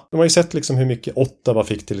 de har ju sett liksom hur mycket Ottawa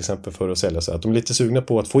fick till exempel för att sälja sig. Att de är lite sugna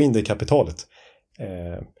på att få in det kapitalet.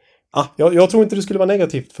 Jag tror inte det skulle vara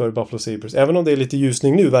negativt för Buffalo Sabres. Även om det är lite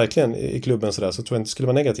ljusning nu verkligen i klubben så tror jag inte det skulle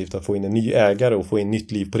vara negativt att få in en ny ägare och få in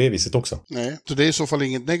nytt liv på det viset också. Nej, så det är i så fall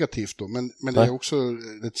inget negativt då. Men det är också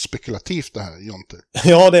lite spekulativt det här, Jonte.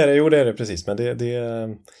 Ja, det är det. Jo, det är det precis. Men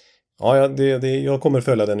jag kommer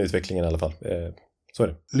följa den utvecklingen i alla fall. Så är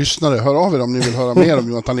det. Lyssnare, hör av er om ni vill höra mer om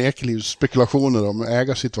Jonathan Ekeliws spekulationer om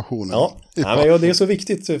ägarsituationen. Ja, men det är så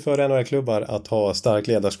viktigt för NHL-klubbar att ha stark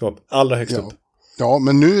ledarskap allra högst upp. Ja,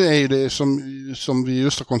 men nu är ju det som vi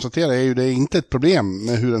just har konstaterat är ju det inte ett problem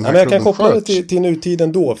med hur den här klubben sköts. Jag kan koppla det till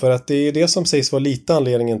nutiden då, för att det är det som sägs vara lite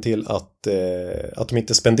anledningen till att de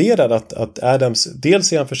inte spenderar, att Adams,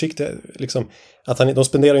 dels är han försiktig, liksom, att de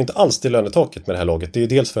spenderar inte alls till lönetaket med det här laget. Det är ju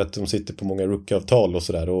dels för att de sitter på många rookie-avtal och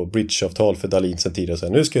sådär, och bridge-avtal för Dahlin sen tidigare. Så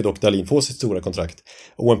nu ska ju dock Dahlin få sitt stora kontrakt.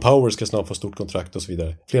 Owen Power ska snart få stort kontrakt och så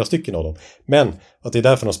vidare. Flera stycken av dem. Men att det är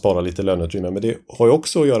därför de sparar lite löneutrymme. Men det har ju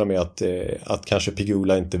också att göra med att kanske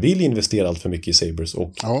Pegula inte vill investera allt för mycket i Sabres.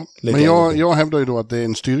 Men jag hävdar ju då att det är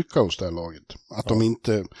en styrka hos det här laget. Att de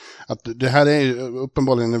inte... Att det här är ju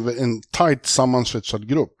uppenbarligen en tight sammansvetsad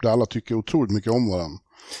grupp där alla tycker otroligt mycket om varandra.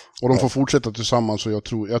 Och de får fortsätta tillsammans, och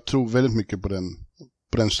jag tror väldigt mycket på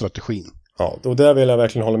den strategin. Ja, och där vill jag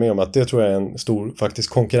verkligen hålla med om att det tror jag är en stor faktiskt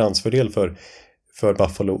konkurrensfördel för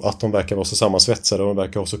Buffalo, att de verkar vara så sammansvetsade och de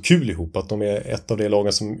verkar vara så kul ihop, att de är ett av de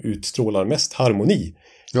lagen som utstrålar mest harmoni.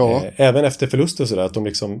 Ja. Även efter förluster så där, att de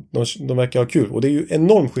verkar ha kul. Och det är ju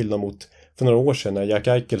enorm skillnad mot för några år sedan när Jack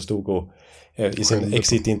Eichel stod och i sin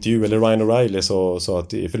exit-intervju, eller Ryan O'Reilly sa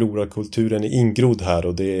att förlorarkulturen är ingrodd här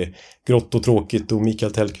och det är grått och tråkigt, och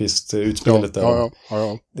Mikael Tellqvist utspelet där.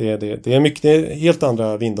 Ja. Det är mycket, det är helt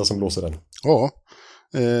andra vindar som blåser den. Ja,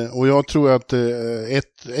 och jag tror att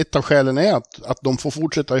ett av skälen är att de får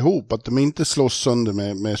fortsätta ihop, att de inte slås sönder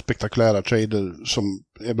med spektakulära trader som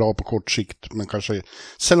är bra på kort sikt, men kanske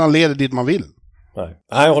sällan leder dit man vill. Nej,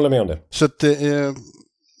 jag håller med om det. Så att,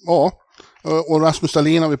 ja. Och Rasmus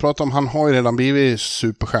Dahlin har vi pratat om, han har ju redan blivit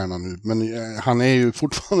superstjärna nu, men han är ju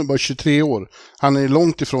fortfarande bara 23 år. Han är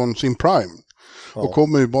långt ifrån sin prime och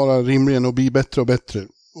kommer ju bara rimligen att bli bättre och bättre.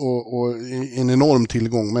 och en enorm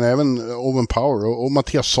tillgång, men även Owen Power och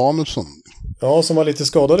Mattias Samuelsson. Ja, som var lite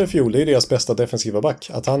skadad i fjol, det är deras bästa defensiva back.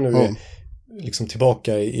 Att han nu är liksom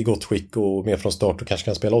tillbaka i gott skick och med från start och kanske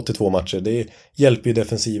kan spela 82 matcher, det hjälper ju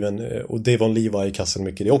defensiven, och Devon Levi i kassen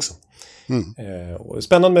mycket det också. Och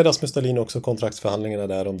spännande med Rasmus Dahlin också, kontraktsförhandlingarna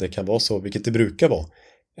där, om det kan vara så, vilket det brukar vara,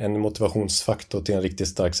 en motivationsfaktor till en riktigt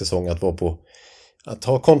stark säsong att vara på, att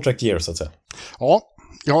ha contract year så att säga.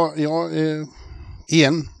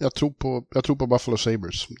 Jag tror på Buffalo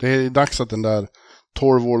Sabres. Det är dags att den där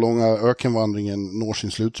 12 år långa ökenvandringen når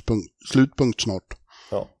sin slutpunkt snart.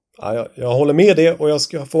 Ja, jag håller med det, och jag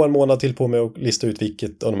ska få en månad till på mig att lista ut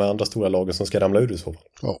vilket av de här andra stora lagen som ska ramla ur i så fall.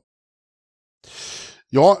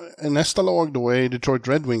 Ja, nästa lag då är Detroit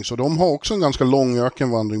Red Wings, och de har också en ganska lång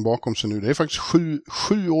ökenvandring bakom sig nu. Det är faktiskt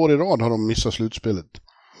sju år i rad har de missat slutspelet.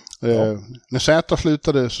 När Z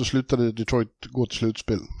slutade så slutade Detroit gå till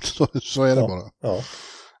slutspel. Så är det bara. Ja.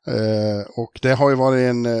 Och det har ju varit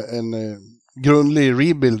en grundlig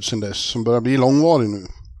rebuild sen dess som börjar bli långvarig nu.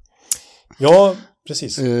 Ja,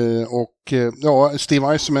 precis.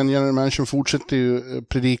 Steve Eisenman, general manager, fortsätter ju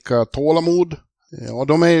predika tålamod. Ja,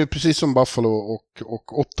 de är ju precis som Buffalo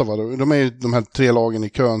och Ottawa. De är ju de här 3 lagen i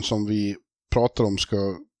kön som vi pratar om ska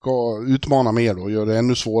utmana mer då och göra det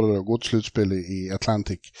ännu svårare att gå till slutspel i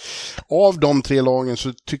Atlantic. Av de 3 lagen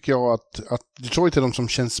så tycker jag att Detroit är de som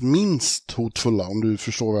känns minst hotfulla, om du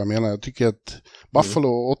förstår vad jag menar. Jag tycker att Buffalo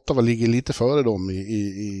och Ottawa ligger lite före dem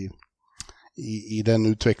i den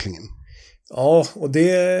utvecklingen. Ja, och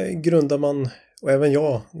det grundar man, och även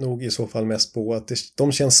jag nog i så fall mest på, att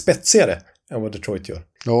de känns spetsigare än vad Detroit gör.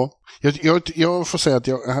 Ja, jag får säga att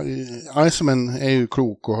Eisenman är ju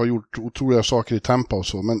klok och har gjort otroliga saker i Tampa och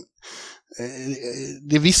så, men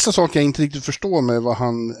det är vissa saker jag inte riktigt förstår med vad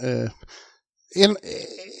han...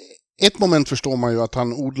 Ett moment förstår man ju att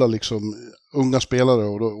han odlar liksom unga spelare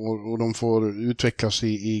och de får utvecklas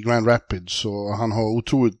i Grand Rapids, och han har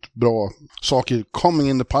otroligt bra saker coming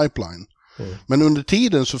in the pipeline. Men under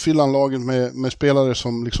tiden så fyller han laget med spelare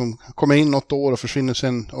som liksom kommer in något år och försvinner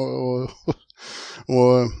sen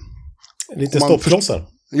och lite stoppklossar.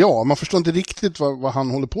 Ja, man förstår inte riktigt vad han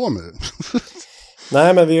håller på med.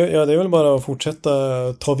 Nej, men det är väl bara att fortsätta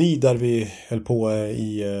ta vid där vi höll på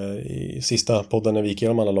i sista podden när vi gick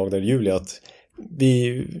igenom alla lag där i juli, att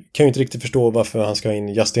vi kan ju inte riktigt förstå varför han ska ha in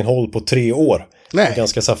Justin Holl på 3 år. Nej.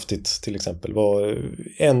 Ganska saftigt till exempel.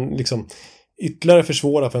 Ytterligare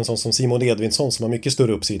försvåra för en sån som Simon Edvinsson som har mycket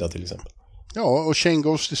större uppsida till exempel. Ja, och Shane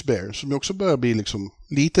Gostisbehere som också börjar bli liksom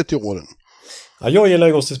litet i åren. Ja, jag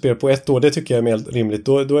gillar Gostisbehere på 1 år, det tycker jag är mer rimligt.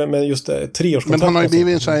 Då är men just 3-årskontrakt. Men han har ju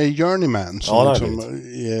blivit en sån här journeyman som liksom,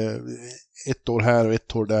 1 år här och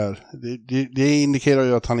 1 år där. Det indikerar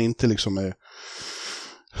ju att han inte liksom är...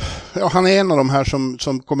 Ja, han är en av de här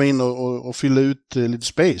som kommer in och fyller ut lite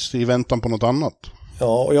space i väntan på något annat.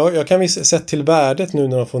 Ja, och jag kan sett till värdet nu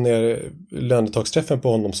när de får ner lönetagsträffen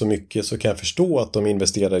på honom så mycket, så kan jag förstå att de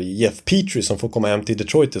investerar i Jeff Petrie som får komma hem till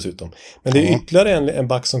Detroit dessutom. Men det är ytterligare en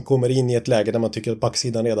back som kommer in i ett läge där man tycker att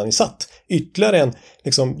backsidan redan är satt. Ytterligare en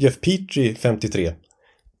liksom Jeff Petrie 53.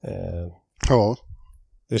 Ja.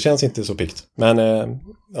 Det känns inte så pikt. Men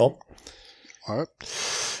ja.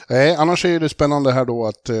 Annars är det spännande här då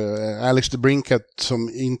att Alex DeBrincat som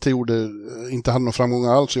inte hade någon framgång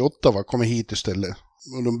alls i Ottawa kommer hit istället.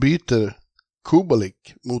 Och de byter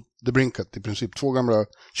Kubalik mot DeBrincat i princip. 2 gamla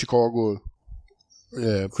Chicago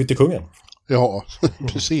skyttekungen. Ja,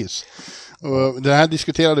 precis. Och det här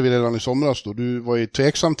diskuterade vi redan i somras då. Du var ju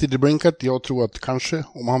tveksam till DeBrincat. Jag tror att kanske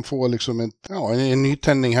om han får liksom en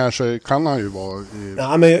nytändning här så kan han ju vara...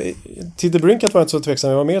 Ja, men till DeBrincat var jag inte så tveksam.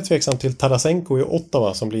 Jag var mer tveksam till Tarasenko i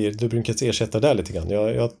Ottawa som blir DeBrincats ersättare där lite grann.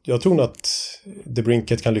 Jag tror nog att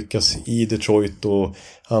DeBrincat kan lyckas i Detroit och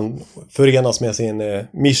han förenas med sin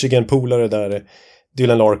Michigan-polare där,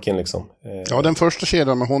 Dylan Larkin liksom. Ja, den första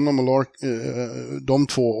kedjan med honom och de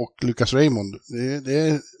 2 och Lucas Raymond.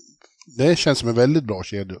 Det känns som en väldigt bra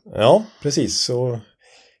kedja. Ja, precis. Så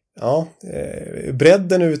ja,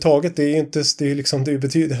 bredden överhuvudtaget, det är ju inte, det är liksom, det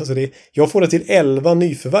betyder, alltså jag får det till 11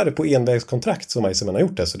 nyförvärv på envägskontrakt som Eisenman har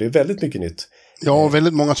gjort det, så det är väldigt mycket nytt. Ja, och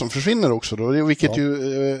väldigt många som försvinner också då, vilket ju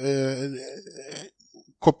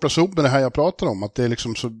kopplas ihop med det här jag pratar om, att det är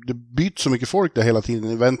liksom så, det byts så mycket folk där hela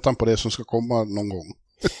tiden i väntan på det som ska komma någon gång.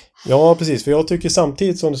 Ja, precis. För jag tycker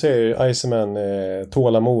samtidigt som du säger, Eisenman,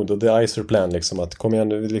 tålamod och the Icer plan liksom, att kom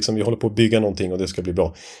igen, liksom, vi håller på att bygga någonting och det ska bli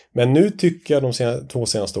bra. Men nu tycker jag de 2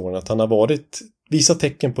 senaste åren att han har visat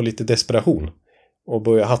tecken på lite desperation och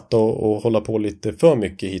börjat hatta och hålla på lite för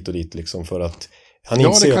mycket hit och dit liksom, för att han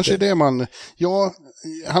inser... Ja, det kanske är det man... Ja,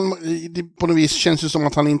 på något vis känns det som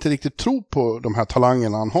att han inte riktigt tror på de här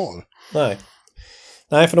talangerna han har. Nej,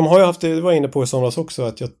 Nej, för de har ju haft, det var jag inne på i somras också,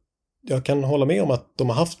 att jag kan hålla med om att de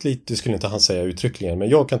har haft lite, skulle inte han säga uttryckligen, men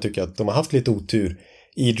jag kan tycka att de har haft lite otur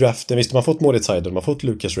i draften. Visst, de har fått Moritz Seider, de har fått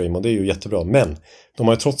Lucas Raymond, det är ju jättebra, men de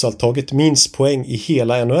har ju trots allt tagit minst poäng i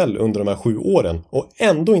hela NHL under de här 7 åren och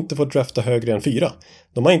ändå inte fått drafta högre än 4.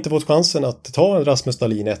 De har inte fått chansen att ta en Rasmus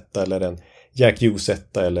Dahlin 1 eller en Jack Hughes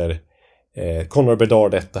 1 eller Connor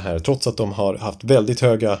Bedard 1 här, trots att de har haft väldigt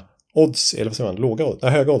höga odds, eller vad säger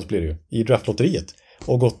man, höga odds blir det ju, i draftlotteriet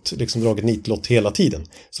och gått, liksom dragit nitlott hela tiden.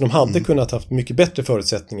 Så de hade kunnat haft mycket bättre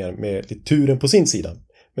förutsättningar med lite turen på sin sida.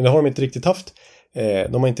 Men det har de inte riktigt haft.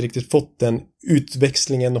 De har inte riktigt fått den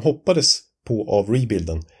utväxlingen de hoppades på av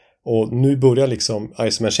rebuilden. Och nu börjar liksom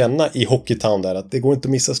Iceman känna i Hockeytown där att det går inte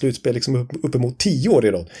att missa slutspel liksom uppemot 10 år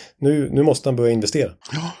i rad. Nu måste han börja investera.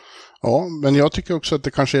 Ja, men jag tycker också att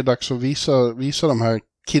det kanske är dags att visa de här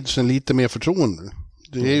kidsen lite mer förtroende.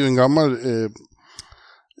 Det är ju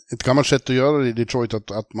ett gammalt sätt att göra det i Detroit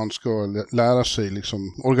att man ska lära sig liksom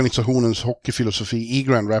organisationens hockeyfilosofi i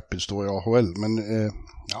Grand Rapids då i AHL. Men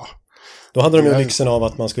ja. Då hade de ju lyxen av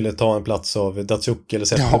att man skulle ta en plats av Datsuk eller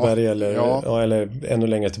Zetterberg eller ännu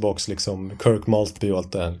längre tillbaks liksom Kirk Maltby och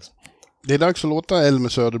allt det här. Liksom. Det är dags att låta Elmer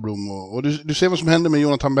Söderblom och du ser vad som hände med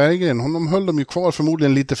Jonathan Berggren. Honom höll de ju kvar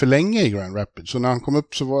förmodligen lite för länge i Grand Rapids. Så när han kom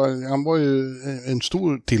upp så var ju en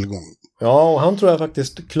stor tillgång. Ja, och han tror jag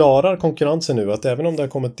faktiskt klarar konkurrensen nu. Att även om det har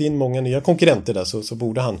kommit in många nya konkurrenter där så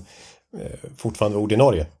borde han fortfarande vara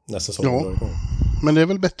ordinarie nästa säsong. Ja, men det är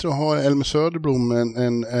väl bättre att ha Elmer Söderblom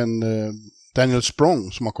än Daniel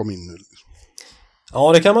Sprong som har kommit in nu.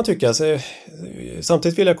 Ja, det kan man tycka. Så,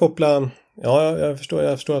 samtidigt vill jag koppla... Ja, jag förstår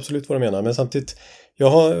absolut vad du menar. Men samtidigt, jag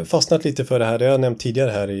har fastnat lite för det här. Det har jag nämnt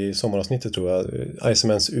tidigare här i sommaravsnittet tror jag.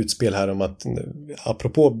 Icemans utspel här om att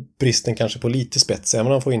apropå bristen kanske på lite spets. Även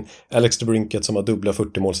om han får in Alex DeBrincat som har dubbla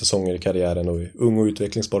 40-målssäsonger i karriären och är ung och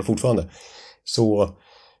utvecklingsbar fortfarande.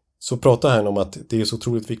 Så pratar han om att det är så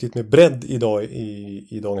otroligt viktigt med bredd idag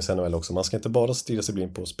i dagens NHL också. Man ska inte bara stirra sig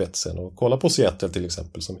blind på spetsen och kolla på Seattle till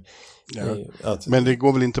exempel. Men det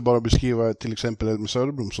går väl inte bara att beskriva till exempel Elmer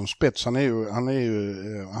Söderblom som spets.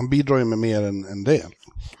 Han bidrar ju med mer än det.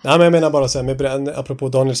 Nej, men jag menar bara så här, med bredd, apropå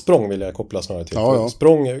Daniel Sprong vill jag koppla snarare till. Ja.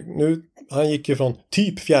 Sprong, han gick ju från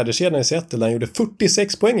typ fjärdekedjan i Seattle där han gjorde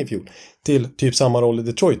 46 poäng i fjol till typ samma roll i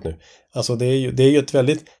Detroit nu. Alltså det är ju ett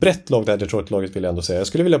väldigt brett lag det här Detroit-laget vill jag ändå säga. Jag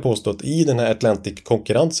skulle vilja påstå att i den här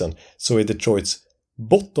Atlantic-konkurrensen så är Detroits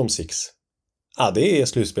bottom 6. Ja, det är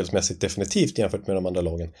slutspelsmässigt definitivt jämfört med de andra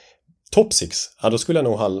lagen. Top 6, ja då skulle jag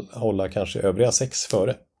nog hålla kanske övriga 6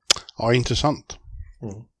 före. Ja, intressant.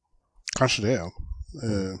 Kanske det, ja.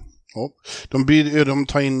 Ja. De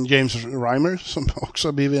tar in James Reimer som också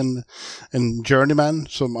har blivit en journeyman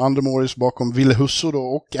som andremålis bakom Ville Husso då,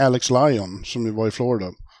 och Alex Lyon som ju var i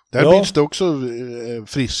Florida. Där blir det också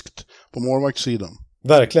friskt på målvaktssidan.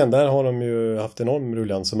 Verkligen, där har de ju haft enorm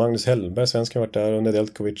ruljans. Magnus Hellberg, svenskan har varit där, och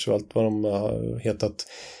Nedeljkovic och allt vad de har hetat.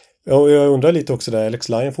 Ja, och jag undrar lite också där, Alex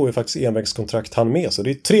Lyon får ju faktiskt envägskontrakt han med, så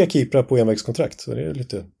det är 3 keeprar på envägskontrakt, så det är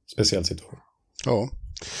lite speciell situation.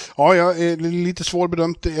 Ja, jag är lite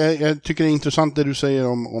svårbedömt. Jag tycker det är intressant det du säger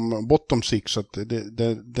om bottom 6, att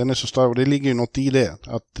den är så stark, och det ligger ju något i det,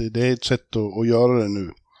 att det är ett sätt att göra det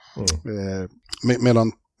nu.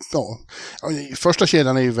 Medan första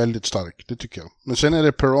kedjan är ju väldigt stark, det tycker jag. Men sen är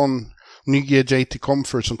det Perron, nye JT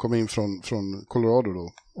Comfort som kom in från Colorado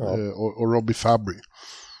då, och Robbie Fabry.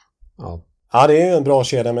 Ja, det är ju en bra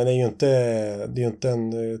kedja, men det är ju inte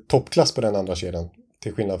en toppklass på den andra kedjan,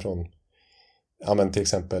 till skillnad från till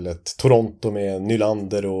exempel ett Toronto med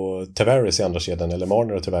Nylander och Tavares i andra kedjan, eller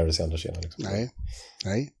Marner och Tavares i andra kedjan. Liksom.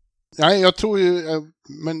 Nej, jag tror ju,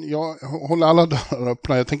 men jag håller alla dörrar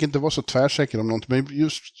öppna. Jag tänker inte vara så tvärsäker om något, men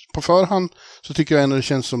just på förhand så tycker jag ändå det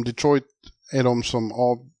känns som Detroit är de som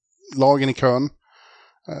av lagen i kön,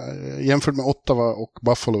 jämfört med Ottawa och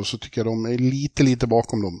Buffalo, så tycker jag de är lite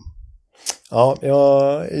bakom dem. Ja,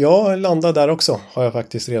 jag landar där också, har jag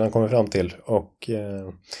faktiskt redan kommit fram till.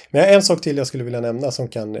 Men en sak till jag skulle vilja nämna som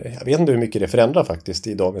kan, jag vet inte hur mycket det förändrar faktiskt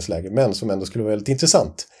i dagens läge, men som ändå skulle vara väldigt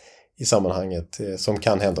intressant i sammanhanget, som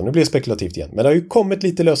kan hända. Nu blir det spekulativt igen, men det har ju kommit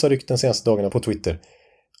lite lösa rykten senaste dagarna på Twitter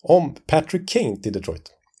om Patrick Kane till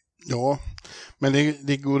Detroit. Ja, men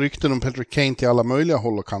det går rykten om Patrick Kane till alla möjliga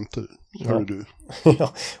håll och kanter, hör du.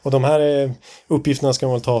 Ja, och de här uppgifterna ska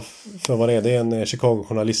man väl ta för vad det är. Det är en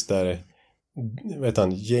Chicago-journalist där, vet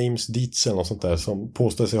han, James Dietzel och sånt där, som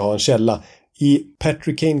påstår sig ha en källa i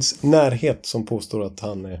Patrick Kanes närhet som påstår att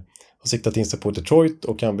han har siktat in sig på Detroit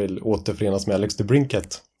och han vill återförenas med Alex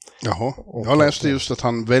DeBrincat. Jaha, jag läste just att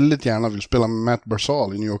han väldigt gärna vill spela med Matt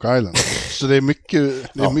Barzal i New York Island. Så det är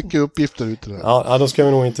mycket uppgifter ute där. Ja, då ska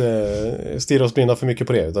vi nog inte stirra oss blinda för mycket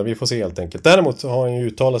på det, utan vi får se helt enkelt. Däremot har han ju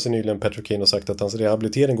uttalat sig nyligen, Patrick Kane, och sagt att hans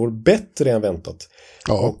rehabilitering går bättre än väntat.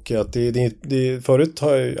 Ja. Och att det förut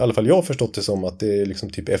har i alla fall jag förstått det som att det är liksom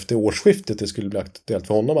typ efter årsskiftet det skulle bli aktuellt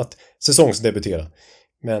för honom att säsongsdebutera.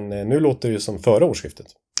 Men nu låter det ju som förra årsskiftet.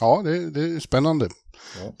 Ja, det är spännande.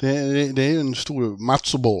 Ja. Det är ju en stor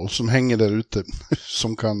matzoboll som hänger där ute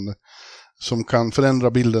som kan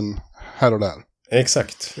förändra bilden här och där.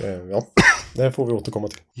 Exakt, ja. Det får vi återkomma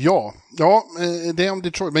till. Ja, det är om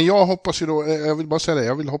Detroit. Men jag hoppas ju då, jag vill bara säga det,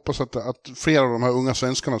 jag vill hoppas att flera av de här unga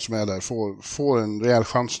svenskarna som är där får en rejäl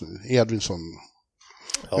chans nu. Edvinsson.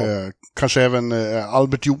 Ja. Kanske även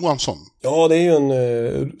Albert Johansson. Ja, det är ju en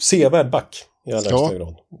sevärd back i allra högsta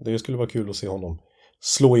grad. Det skulle vara kul att se honom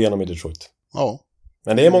slå igenom i Detroit. Ja.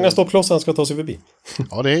 Men det är många stoppklossar han ska ta sig förbi.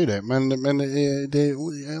 Ja, det är ju det. Men det är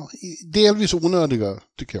delvis onödiga,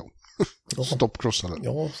 tycker jag. Stoppkrossare.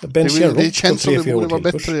 Ja, det känns som det borde vara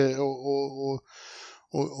bättre att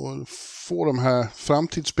få de här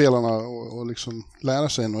framtidsspelarna och liksom lära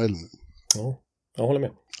sig NHL nu. Ja, jag håller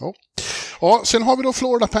med. Ja, sen har vi då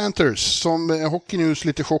Florida Panthers som Hockey News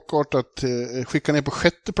lite chockartat skickar ner på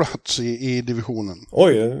 6:e plats i divisionen.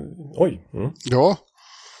 Oj. Mm. Ja.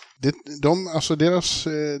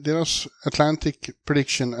 Deras Atlantic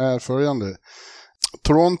prediction är följande.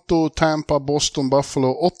 Toronto, Tampa, Boston, Buffalo,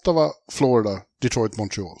 Ottawa, Florida, Detroit,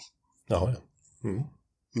 Montreal. Ja.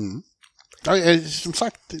 Som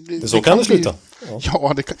sagt... Så kan det sluta.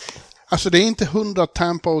 Ja, det är inte 100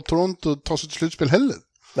 Tampa och Toronto tar sig till slutspel heller.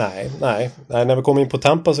 Nej, när vi kommer in på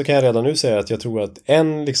Tampa så kan jag redan nu säga att jag tror att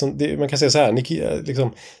man kan säga så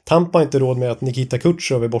här, Tampa har inte råd med att Nikita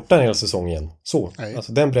Kutjerov är borta en hel säsong igen. Så,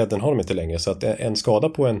 alltså den bredden har de inte längre. Så att en skada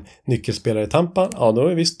på en nyckelspelare i Tampa, ja då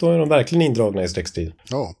är de verkligen indragna i sträckstrid.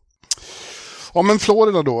 Ja, men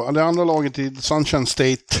Florida då, det andra laget i Sunshine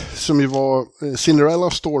State som ju var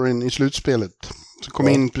Cinderella-storyn i slutspelet. Så kom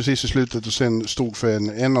in precis i slutet och sen stod för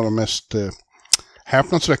en av de mest...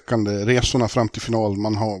 häpnadsväckande resorna fram till final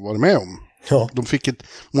man har varit med om. Ja. De fick ett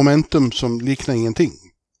momentum som liknar ingenting.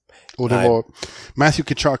 Och det var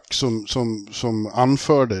Matthew Tkachuk som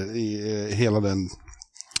anförde i hela det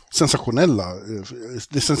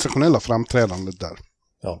sensationella framträdandet där.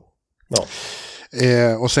 Ja.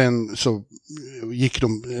 Och sen så gick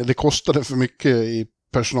det kostade för mycket i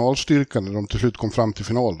personalstyrkan när de till slut kom fram till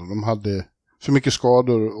finalen. De hade för mycket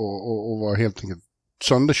skador och var helt enkelt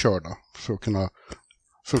sönderkörda för att kunna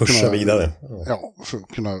pusha vidare. Ja, för att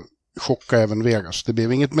kunna chocka även Vegas. Det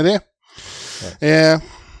blev inget med det.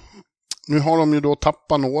 Nu har de ju då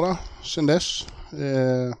tappat några sen dess.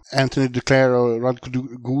 Anthony Duclair och Radko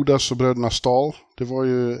Gudas och bröderna Stahl. De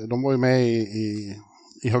var ju med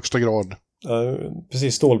i högsta grad.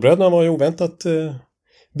 Precis, Stålbröderna var ju oväntat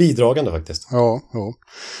bidragande faktiskt. Ja.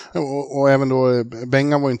 Och även då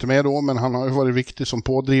Bengan var inte med då, men han har ju varit viktig som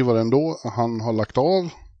pådrivare ändå. Han har lagt av.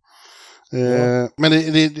 Men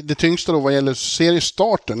det tyngsta då vad gäller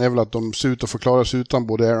seriestarten är väl att de ser ut att förklara sig utan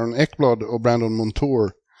både Aaron Ekblad och Brandon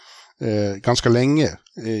Montour ganska länge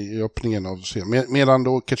i öppningen av serien. Medan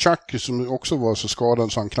då Tkachuk som också var så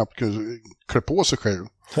skadad så han knappt kunde klä på sig själv.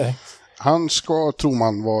 Nej. Han ska, tror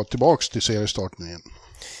man, vara tillbaks till seriestarten igen.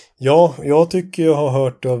 Ja, jag tycker jag har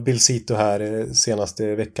hört av Bill Zito här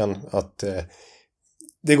senaste veckan att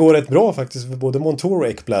det går rätt bra faktiskt för både Montour och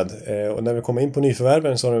Ekblad. Och när vi kommer in på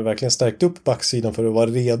nyförvärven så har de verkligen stärkt upp backsidan för att vara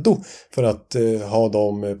redo för att ha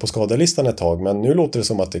dem på skadelistan ett tag. Men nu låter det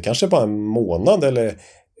som att det kanske bara en månad eller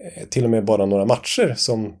till och med bara några matcher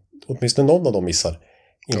som åtminstone någon av dem missar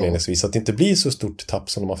inledningsvis. Att det inte blir så stort tapp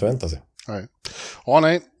som de har förväntat sig.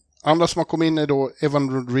 Nej. Andra som har kommit in är då Evan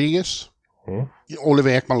Rodriguez.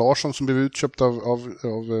 Oliver Ekman Larsson som blev utköpt av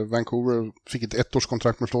Vancouver fick ett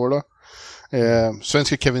 1-årskontrakt med Florida.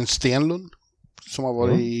 Svenska Kevin Stenlund som har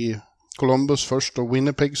varit i Columbus först och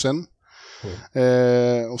Winnipeg sen.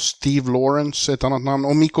 Och Steve Lawrence, ett annat namn.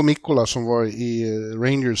 Och Mikko Mikkola som var i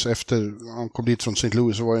Rangers efter han kom dit från St.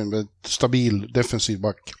 Louis och var en väldigt stabil defensiv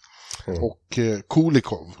back. Och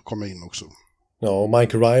Kulikov kommer in också. Ja, och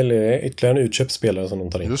Mike Riley är ytterligare en utköpsspelare som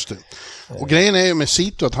de tar in. Just det. Och grejen är ju med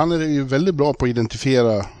Zito att han är ju väldigt bra på att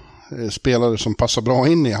identifiera spelare som passar bra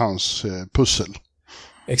in i hans pussel.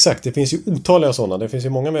 Exakt, det finns ju otaliga sådana. Det finns ju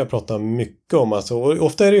många med att prata mycket om. Alltså, och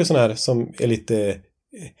ofta är det ju sådana här som är lite...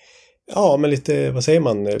 Ja, men lite, vad säger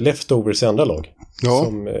man? Leftovers i andra lag. Ja.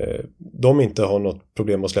 Som de inte har något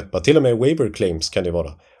problem att släppa. Till och med waiver claims kan det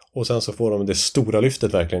vara. Och sen så får de det stora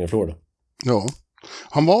lyftet verkligen i Florida. Ja.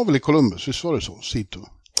 Han var väl i Columbus, visst var det så? Zito.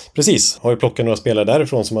 Precis, har ju plockat några spelare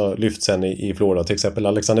därifrån som har lyft sen i Florida. Till exempel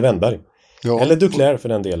Alexander Wennberg. Ja. Eller Duclair för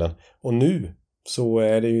den delen. Och nu så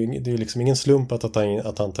är det är liksom ingen slump att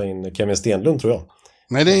han tar in Kevin Stenlund, tror jag.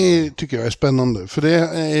 Nej, det tycker jag är spännande. För det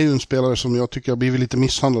är ju en spelare som jag tycker har blivit lite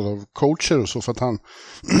misshandlad av coacher och så, för att han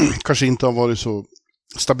kanske inte har varit så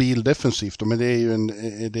stabil defensivt. Men det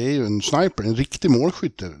är ju en sniper, en riktig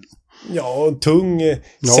målskytt. Ja, en tung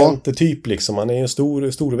centertyp liksom. Han är en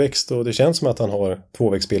stor växt och det känns som att han har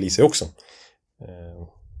tvåvägsspel i sig också.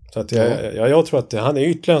 Så att jag tror att han är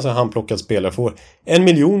ytterligare en sån handplockad spelare. Får 1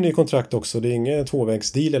 miljon i kontrakt också. Det är ingen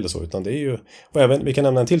tvåvägsdeal eller så, utan det är ju... Och även, vi kan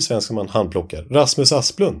nämna en till svensk som man handplockar. Rasmus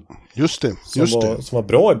Asplund. Just det. Som var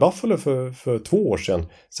bra i Buffalo för 2 år sedan.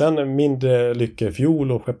 Sen mindre lycka i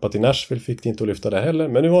fjol och skeppat i Nashville, fick det inte att lyfta det heller.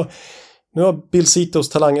 Men nu har Bill Zitos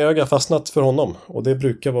talangöga fastnat för honom. Och det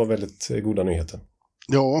brukar vara väldigt goda nyheter.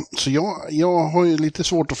 Ja, så jag har ju lite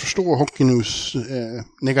svårt att förstå Hockey News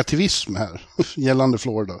negativism här gällande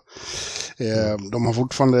Florida. De har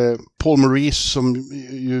fortfarande Paul Maurice som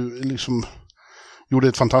ju liksom gjorde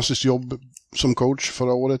ett fantastiskt jobb som coach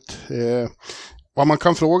förra året. Vad man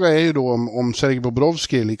kan fråga är ju då om Sergej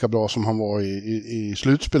Bobrovsky är lika bra som han var i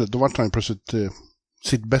slutspelet. Då var han ju plötsligt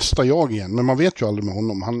sitt bästa jag igen. Men man vet ju aldrig med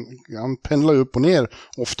honom. Han pendlar ju upp och ner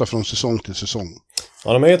ofta från säsong till säsong.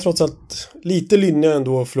 Ja, de är trots allt lite lynniga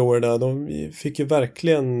ändå, Florida. De fick ju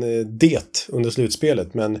verkligen det under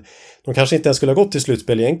slutspelet. Men de kanske inte ens skulle ha gått till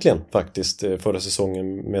slutspel egentligen faktiskt förra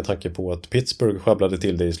säsongen, med tanke på att Pittsburgh sjabblade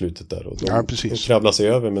till det i slutet där. Och de kravlade sig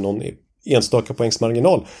över med någon enstaka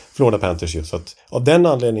poängsmarginal, Florida Panthers ju. Så att av den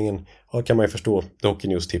anledningen kan man ju förstå The Hockey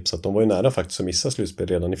News tips att de var ju nära faktiskt att missa slutspel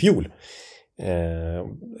redan i fjol.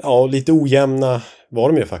 Lite ojämna var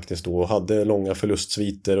de ju faktiskt då och hade långa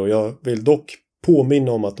förlustsviter, och jag vill dock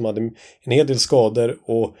påminna om att de hade en hel del skador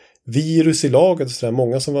och virus i laget och sådär.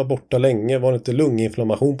 Många som var borta länge, var det inte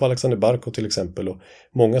lunginflammation på Alexander Barkov till exempel, och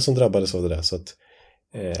många som drabbades av det där, så att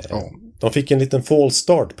de fick en liten false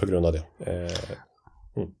start på grund av det.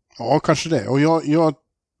 Ja, kanske det. Och jag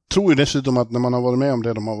tror ju dessutom att när man har varit med om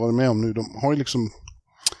det de har varit med om nu, de har ju liksom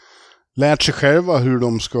lärt sig själva hur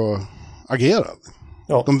de ska agera.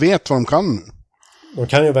 Ja. De vet vad de kan nu. De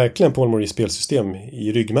kan ju verkligen Paul Maurice spelsystem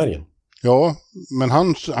i ryggmärgen. Ja, men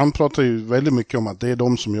han pratar ju väldigt mycket om att det är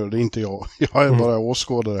de som gör det, inte jag. Jag är bara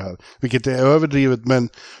åskådare här. Vilket är överdrivet,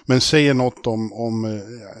 men säger något om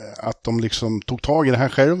att de liksom tog tag i det här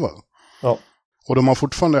själva. Ja. Och de har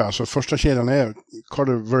fortfarande, alltså första kedjan är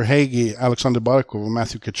Carter Verhaeghe, Alexander Barkov och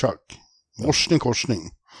Matthew Tkachuk. Korsning.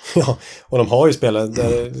 Ja, och de har ju spelat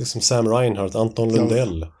där liksom Sam Reinhart, Anton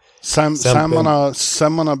Lundell.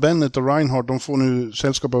 Samana Bennett och Reinhardt, de får nu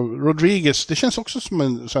sällskap av Rodriguez. Det känns också som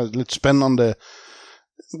en så här lite spännande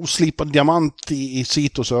oslipad diamant i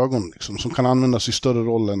Zitos ögon liksom, som kan användas i större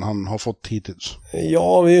roll än han har fått hittills.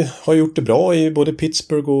 Ja, vi har gjort det bra i både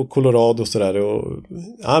Pittsburgh och Colorado och sådär.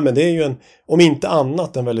 Ja, men det är ju om inte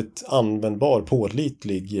annat, en väldigt användbar,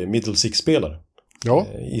 pålitlig middle six-spelare. Ja.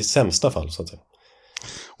 I sämsta fall, så att säga.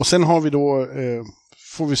 Och sen har vi då...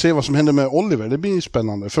 får vi se vad som händer med Oliver. Det blir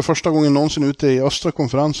spännande. För första gången någonsin ute i östra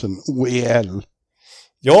konferensen, OEL.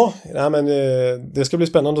 Ja, men det ska bli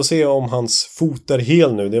spännande att se om hans fot är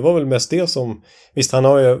hel nu. Det var väl mest det som... Visst, han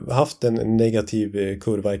har ju haft en negativ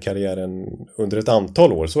kurva i karriären under ett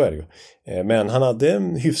antal år, så är det ju. Men han hade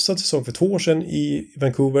en hyfsad säsong för 2 år sedan i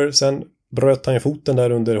Vancouver. Sen bröt han ju foten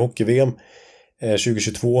där under hockey-VM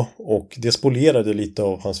 2022, och det spolerade lite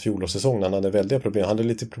av hans fjolårssäsong när han hade väldiga problem. Han hade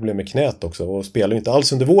lite problem med knät också och spelade inte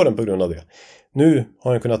alls under våren på grund av det. Nu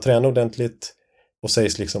har han kunnat träna ordentligt och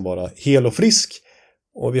sägs liksom vara hel och frisk.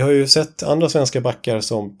 Och vi har ju sett andra svenska backar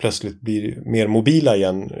som plötsligt blir mer mobila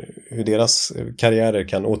igen, hur deras karriärer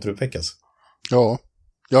kan återuppväckas. Ja,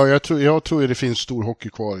 jag tror det finns stor hockey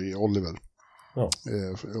kvar i Oliver. Ja.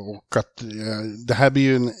 Och att det här blir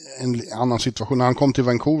ju en annan situation. När han kom till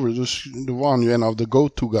Vancouver då var han ju en av the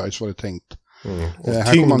go-to guys, var det tänkt.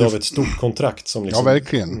 Och tyngd av ett stort kontrakt som liksom... Ja,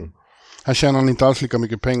 verkligen. Här tjänar han inte alls lika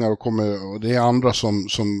mycket pengar och det är andra som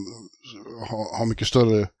har mycket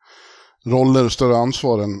större roller och större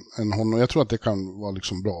ansvar än honom. Jag tror att det kan vara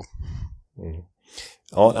liksom bra.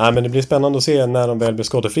 Ja, men det blir spännande att se när de väl blir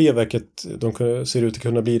skadefria, vilket de ser ut att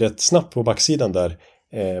kunna bli rätt snabbt på backsidan där.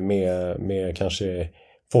 Med kanske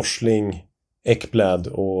Forsling, Ekblad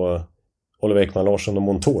och Oliver Ekman Larsson och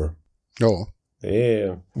Montour. Ja.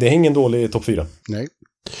 Det är ingen dålig topp 4.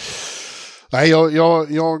 Nej,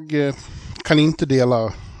 jag kan inte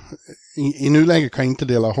dela... I nuläget kan jag inte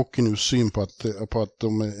dela Hockey News syn på att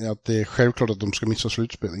det är självklart att de ska missa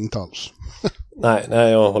slutspel. Inte alls. Nej,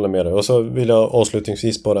 jag håller med dig. Och så vill jag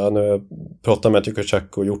avslutningsvis bara, när jag pratar med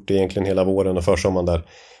Tkachuk och gjort det egentligen hela våren och försommaren där,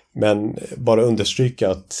 men bara understryka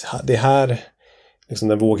att det här, liksom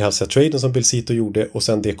den våghalsiga traden som Bill Zito gjorde, och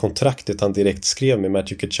sen det kontraktet han direkt skrev med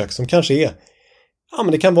Matthew Tkachuk, som kanske är Ja,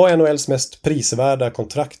 men det kan vara NHLs mest prisvärda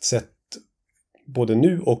kontrakt sett både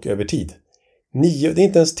nu och över tid. Det är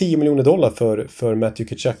inte ens $10 miljoner för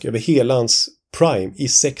Matthew Tkachuk över hela hans prime i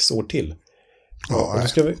 6 år till. Ja,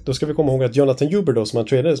 och då ska vi komma ihåg att Jonathan Ekeliw då, som han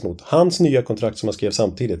tradades mot, hans nya kontrakt som han skrev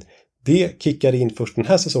samtidigt, det kickar in först den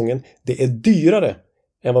här säsongen. Det är dyrare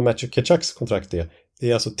än vad Matthew Tkachuks kontrakt är. Det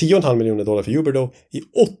är alltså $10,5 miljoner för Ekeliw då i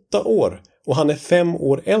 8 år. Och han är 5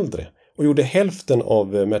 år äldre och gjorde hälften av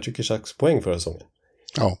Matthew Tkachuks poäng förra säsongen.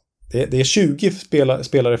 Ja. Det är 20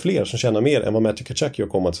 spelare fler som tjänar mer än vad Matthew Tkachuk gör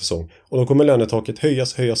kommande säsong. Och då kommer lönetaket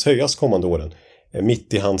höjas kommande åren.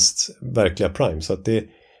 Mitt i hans verkliga prime. Så att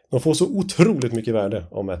de får så otroligt mycket värde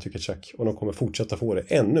av Matthew Tkachuk. Och de kommer fortsätta få det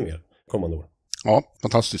ännu mer kommande år. Ja,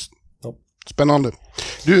 fantastiskt. Ja. Spännande.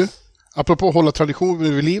 Du, apropå att hålla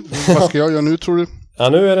tradition vid liv. Vad ska jag göra nu, tror du? Ja,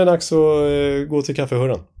 nu är det dags att gå till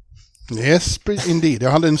kaffehörran. Yes, indeed. Jag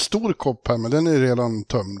hade en stor kopp här, men den är redan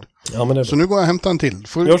tömd. Ja, men så nu går jag och hämtar en till.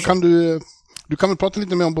 Du kan väl prata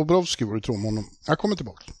lite mer om Bobrovsky, vad du tror om honom. Jag kommer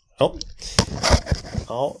tillbaka.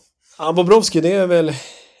 Ja, Bobrovsky, det är väl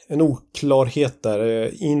en oklarhet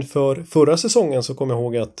där. Inför förra säsongen så kommer jag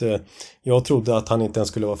ihåg att jag trodde att han inte ens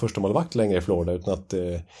skulle vara första målvakt längre i Florida, utan att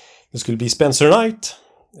det skulle bli Spencer Knight.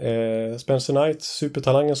 Spencer Knight,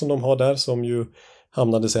 supertalangen som de har där, som ju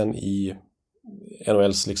hamnade sen i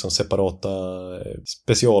NHLs liksom separata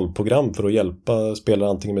specialprogram för att hjälpa spelare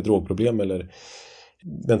antingen med drogproblem eller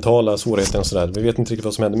mentala svårigheter och sådär. Vi vet inte riktigt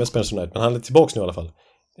vad som hände med Spencer Knight, men han är tillbaka nu i alla fall.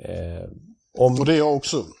 Och det är jag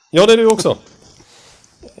också. Ja, det är du också.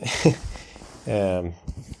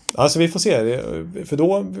 Alltså vi får se. För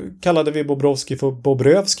då kallade vi Bobrovsky för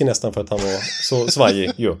Bobrovsky nästan för att han var så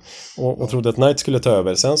svajig ju. Och trodde att Knight skulle ta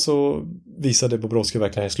över. Sen så visade Bobrovsky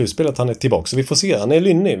verkligen i slutspel att han är tillbaka. Så vi får se. Han är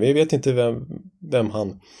lynnig. Vi vet inte vem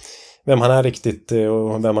han är riktigt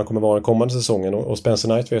och vem han kommer vara i kommande säsongen. Och Spencer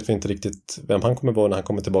Knight vet vi inte riktigt vem han kommer vara när han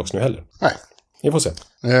kommer tillbaka nu heller. Nej. Vi får se.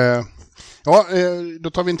 Då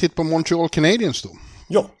tar vi en titt på Montreal Canadiens då.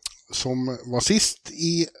 Ja. Som var sist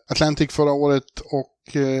i Atlantic förra året,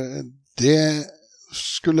 och det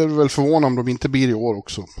skulle väl förvåna om de inte blir i år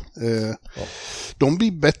också. De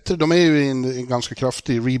blir bättre, de är ju en ganska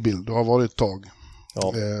kraftig rebuild, det har varit ett tag.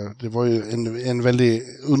 Ja. Det var ju en väldigt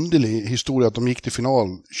underlig historia att de gick till final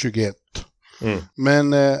 21.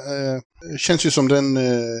 Men känns ju som den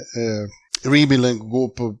rebuilden går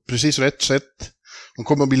på precis rätt sätt. De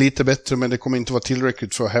kommer att bli lite bättre, men det kommer inte vara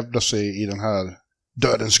tillräckligt för att hävda sig i den här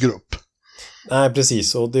dödens grupp. Nej,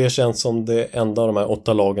 precis. Och det känns som det enda av de här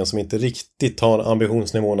 8 lagen som inte riktigt har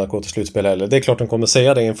ambitionsnivån att gå till slutspel heller. Det är klart de kommer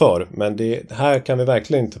säga det inför, men det här kan vi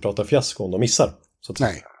verkligen inte prata fiasko om de missar. Så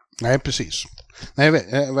Nej, precis. Nej,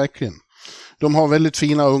 verkligen. De har väldigt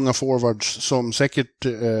fina unga forwards som säkert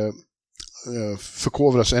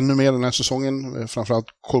förkovras ännu mer den här säsongen. Framförallt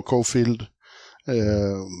Cole Caulfield.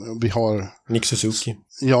 Vi har Nick Suzuki.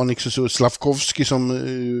 Ja, Nick Suzuki. Slavkovski som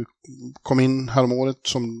kom in häromåret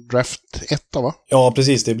som draft 1, va? Ja,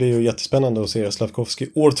 precis. Det blir ju jättespännande att se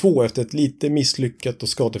Slavkovski år 2 efter ett lite misslyckat och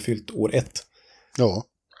skadefyllt år 1. Ja,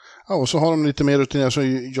 och så har de lite mer rutin, alltså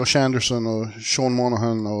Josh Anderson och Sean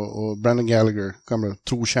Monahan och Brandon Gallagher, gamla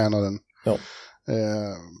trotjänaren. Ja.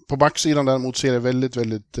 På backsidan däremot ser det väldigt,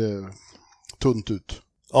 väldigt tunt ut.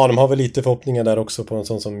 Ja, de har väl lite förhoppningar där också på en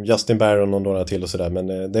sån som Justin Barron och några till och sådär, men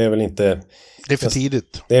det är väl inte... Det är för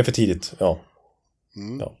tidigt. Det är för tidigt, ja.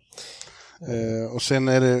 Ja. Och sen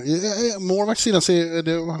är det... målvaktssidan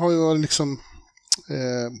det har ju varit liksom...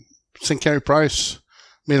 sen Carey Price,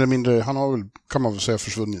 mer eller mindre, han har väl, kan man väl säga,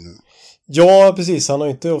 försvunnit nu. Ja, precis. Han har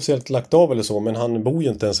inte officiellt lagt av eller så, men han bor ju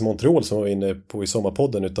inte ens i Montreal som var inne på i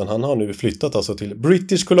sommarpodden, utan han har nu flyttat alltså till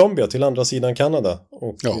British Columbia, till andra sidan Kanada,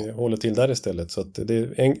 och håller till där istället. Så att det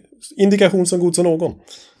är en indikation som god som någon.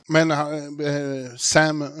 Men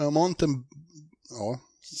Sam Monten...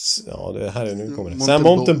 Ja, det här är nu kommer det. Sam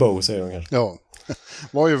Montembeau säger de kanske. Ja,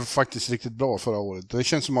 var ju faktiskt riktigt bra förra året. Det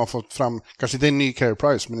känns som att man har fått fram, kanske inte en ny Carey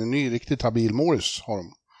Price, men en ny riktigt habil Morris har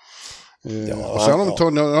de. Och så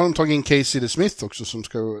har de tagit in Casey DeSmith också, som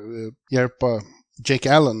ska hjälpa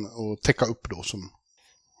Jake Allen och täcka upp då som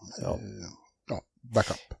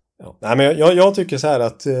backup. Ja. Nej, men jag tycker så här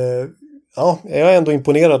att jag är ändå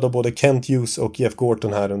imponerad av både Kent Hughes och Jeff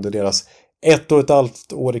Gorton här under deras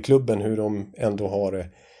 1,5 år i klubben, hur de ändå har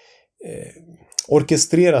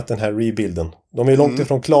orkestrerat den här rebuilden. De är långt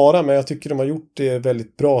ifrån klara, men jag tycker de har gjort det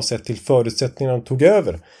väldigt bra sett till förutsättningarna de tog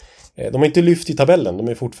över. De har inte lyft i tabellen. De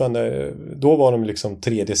är fortfarande, då var de liksom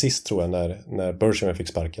 3:e sist tror jag när Bergevin fick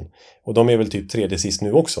sparken. Och de är väl typ 3:e sist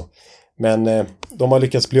nu också. Men de har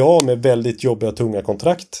lyckats bli av med väldigt jobbiga tunga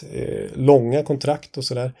kontrakt. Långa kontrakt och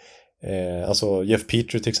sådär. Alltså Jeff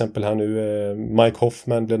Petrie till exempel här nu. Mike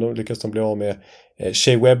Hoffman lyckas de bli av med.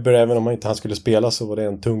 Shea Webber, även om han skulle spela, så var det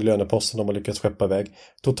en tung lönepost som de har lyckats skeppa iväg.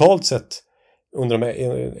 Totalt sett under de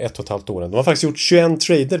 1,5 åren. De har faktiskt gjort 21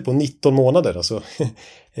 trader på 19 månader. Alltså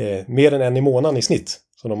mer än en i månaden i snitt.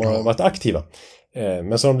 Så de har varit aktiva.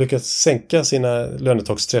 Men så har de lyckats sänka sina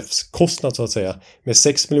lönetaksträffskostnad så att säga med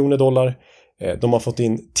 $6 miljoner. De har fått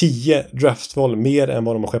in 10 draftval mer än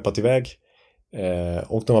vad de har skeppat iväg.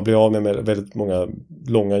 Och de har blivit av med väldigt många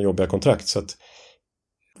långa jobbiga kontrakt. Så att,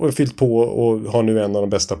 och fyllt på och har nu en av de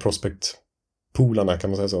bästa prospect-poolarna, kan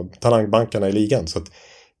man säga så, talangbankarna i ligan. Så att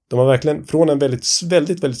de har verkligen från en väldigt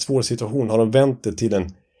svår situation har de vänt det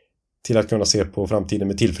till att kunna se på framtiden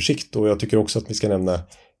med tillförsikt. Och jag tycker också att vi ska nämna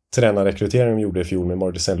tränarrekryteringen de gjorde i fjol med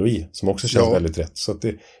Martin Saint-Louis, som också känns väldigt rätt. Så att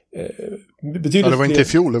det betyder... det var inte i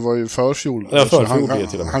fjol, det var ju förfjol. Ja,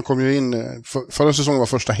 förfjol han kom ju in, förra säsongen var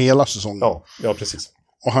första hela säsongen. Ja, precis.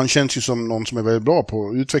 Och han känns ju som någon som är väldigt bra på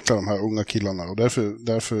att utveckla de här unga killarna. Och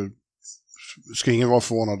därför ska ingen vara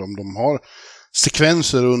förvånad om de har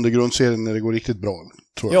sekvenser under grundserien när det går riktigt bra,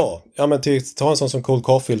 tror jag. Ja, men ta en sån som Cole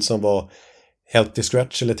Caulfield som var helt i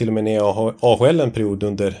scratch eller till och med ner i AHL en period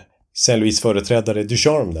under St. Louis företrädare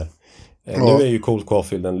Ducharme där. Nu är ju Cole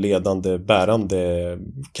Caulfield en ledande, bärande,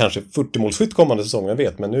 kanske 40-målsskytt kommande säsong, jag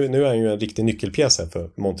vet. Men nu är han ju en riktig nyckelpjäs här för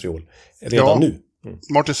Montreal. Redan nu.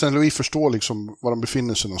 Martin St. Louis förstår liksom var de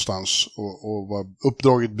befinner sig någonstans och vad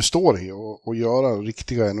uppdraget består i och göra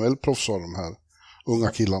riktiga NHL-proffs av de här unga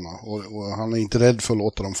killarna. Och han är inte rädd för att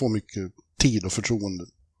låta dem få mycket tid och förtroende.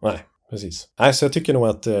 Nej, precis. Så jag tycker nog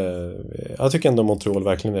att jag tycker ändå Montreal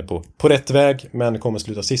verkligen är på rätt väg, men kommer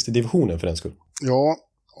sluta sist i divisionen för den skull. Ja,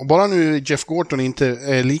 och bara nu Jeff Gorton inte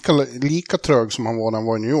är lika trög som han var när han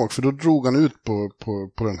var i New York, för då drog han ut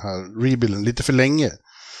på den här rebuilden lite för länge.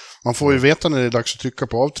 Man får ju veta när det är dags att trycka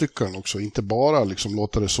på avtryckaren också, inte bara liksom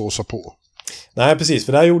låta det såsa på. Nej, precis,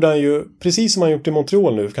 för där gjorde han ju precis som han gjort i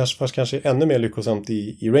Montreal nu, kanske ännu mer lyckosamt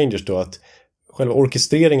i Rangers då, att själva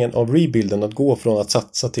orkestreringen av rebuilden, att gå från att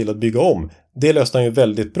satsa till att bygga om, det löste han ju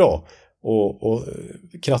väldigt bra och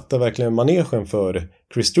kratta verkligen manegen för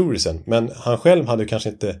Chris Drurysen, men han själv hade kanske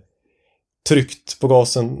inte tryckt på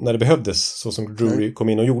gasen när det behövdes, så som Drury kom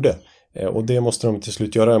in och gjorde. Och det måste de till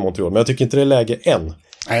slut göra i Montreal, men jag tycker inte det är läge än.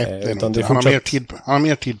 Nej, det är utan det han har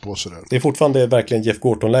mer tid på sig där. Det är fortfarande verkligen Jeff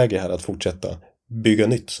Gorton-läge här att fortsätta bygga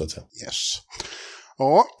nytt, så att säga. Yes.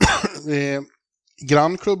 Ja,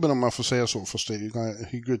 grannklubben, om man får säga så, fast det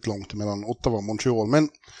är hyggligt långt mellan Ottawa och Montreal. Men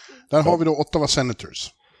där har vi då Ottawa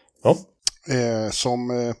Senators. Ja.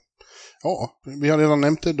 Som, vi har redan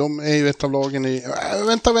nämnt det. De är ju ett av lagen i...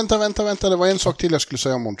 Vänta. Det var en sak till jag skulle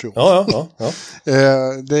säga om Montreal. Ja.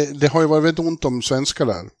 Det har ju varit väldigt ont om svenskar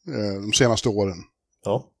där de senaste åren.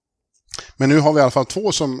 Ja. Men nu har vi i alla fall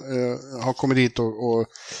 2 som har kommit dit och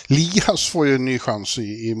Lias får ju en ny chans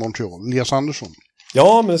i Montreal. Lias Andersson.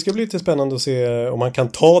 Ja, men det ska bli lite spännande att se om han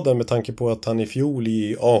kan ta den med tanke på att han i fjol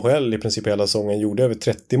i AHL i princip hela säsongen gjorde över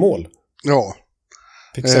 30 mål. Ja.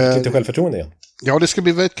 Fick säkert lite självförtroende igen. Ja, det ska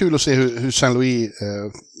bli väldigt kul att se hur St. Louis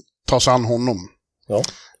tar sig an honom. Ja.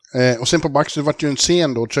 Och sen på backen var det ju en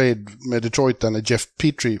sen då, trade med Detroit där när Jeff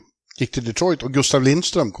Petrie gick till Detroit och Gustav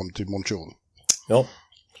Lindström kom till Montreal. Ja.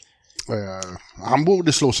 Han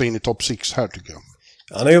borde slå sig in i top 6 här, tycker jag.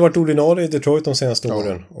 Han har ju varit ordinarie i Detroit de senaste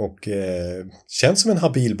åren och känns som en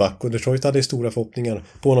habil back, och Detroit hade stora förhoppningar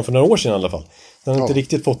på honom för några år sedan i alla fall. Han har inte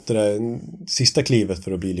riktigt fått det där sista klivet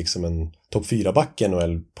för att bli liksom en topp 4-back i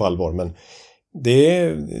NHL på allvar, men det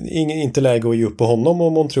är inte läge att ge upp på honom,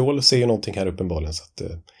 och Montreal ser ju någonting här uppenbarligen, så att,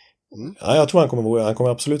 jag tror han kommer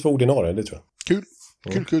absolut vara ordinarie, det tror jag.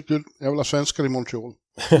 Kul. Jag vill ha svenskar i Montreal.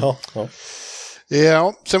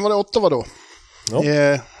 Ja, sen var det Ottawa då. Ja.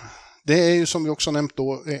 Det är ju som vi också nämnt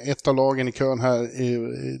då ett av lagen i kön här,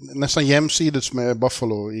 nästan jämsides med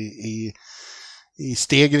Buffalo i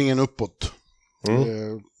stegringen uppåt.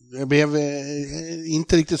 Det blev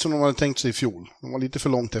inte riktigt som de hade tänkt sig i fjol. De var lite för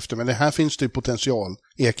långt efter, men det här finns det ju potential,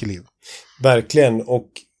 Ekeliw. Verkligen, och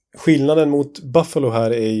skillnaden mot Buffalo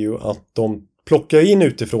här är ju att de plockar in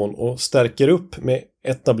utifrån och stärker upp med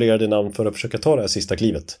etablerade namn för att försöka ta det här sista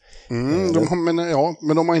klivet. Men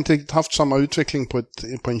de har inte riktigt haft samma utveckling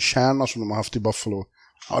på en kärna som de har haft i Buffalo.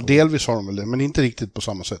 Ja, delvis har de väl det, men inte riktigt på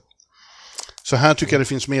samma sätt. Så här tycker jag det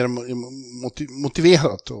finns mer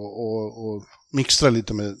motiverat och mixtra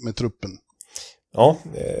lite med truppen. Ja,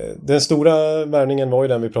 den stora värvningen var ju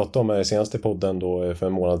den vi pratade om här i senaste podden då för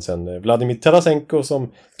en månad sedan. Vladimir Tarasenko,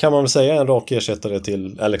 som kan man väl säga är en rak ersättare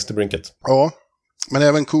till Alex DeBrincat. Ja, men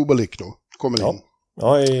även Kubalik då kommer in.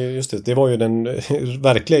 Ja, just det. Det var ju den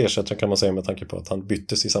verkliga ersättaren, kan man säga, med tanke på att han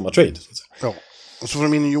byttes i samma trade. Så att säga. Ja, och så får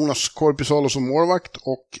de in Jonas Korpisalo som målvakt,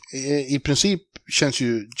 och i princip känns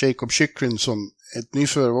ju Jacob Chychrun som ett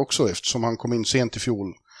nyförvärv också eftersom han kom in sent i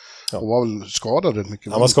fjol. Ja. Och var väl skadad rätt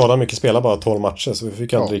mycket. Han var skadad mycket, spelade bara 12 matcher, så vi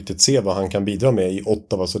fick aldrig riktigt se vad han kan bidra med i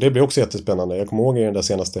Ottawa. Så det blir också jättespännande. Jag kommer ihåg i den där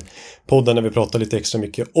senaste podden när vi pratade lite extra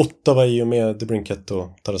mycket Ottawa i och med DeBrincat och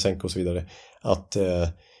Tarasenko och så vidare. Att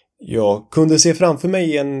jag kunde se framför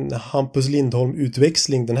mig en Hampus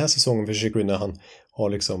Lindholm-utväxling den här säsongen för Chicago när han har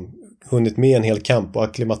liksom hunnit med en hel kamp och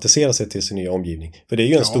akklimatisera sig till sin nya omgivning. För det är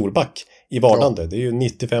ju en stor back i vardande. Det är ju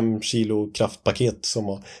 95 kilo kraftpaket som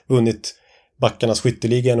har vunnit backarnas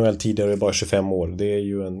skytteliga i NHL tidigare, bara 25 år. Det är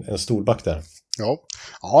ju en stor back där.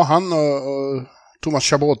 Ja, han och Thomas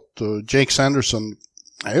Chabot och Jake Sanderson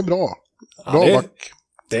är bra. Bra back.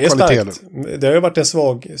 Det är starkt. Det har ju varit en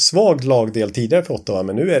svag lagdel tidigare för Ottawa,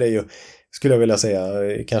 men nu är det ju, skulle jag vilja säga,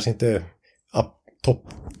 kanske inte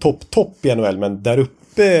topp i NHL, men där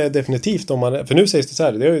uppe definitivt. För nu sägs det så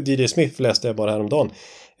här, det har ju DJ Smith, läste jag bara häromdagen,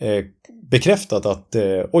 bekräftat att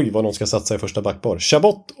vad de ska satsa i första backpar.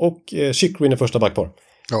 Chabot och Chychrun i första backpar.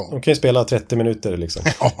 Ja. De kan ju spela 30 minuter liksom.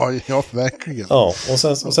 Ja, verkligen. Ja, och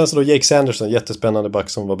sen så då Jake Sanderson, jättespännande back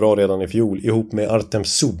som var bra redan i fjol, ihop med Artem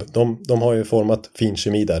Zub. De har ju format fin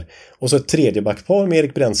kemi där. Och så ett tredje backpar med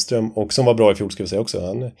Erik Brännström, och som var bra i fjol, ska vi säga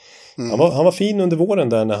också. Han var fin under våren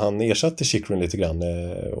där när han ersatte Chychrun lite grann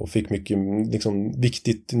och fick mycket liksom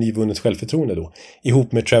viktigt nyvunnet självförtroende då.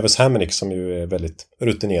 Ihop med Travis Hamonic som ju är väldigt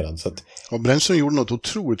rutinerad. Så att... Och Brännström gjorde något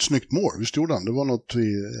otroligt snyggt mål, visst gjorde han? Det var något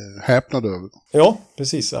vi häpnade över. Ja,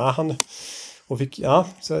 precis.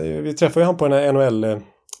 Så vi träffade ju han på den här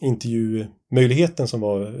NHL-intervjumöjligheten som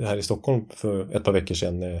var här i Stockholm för ett par veckor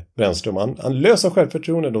sedan. Brännström. Han löser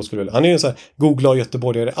självförtroende då, han är ju en sån här googla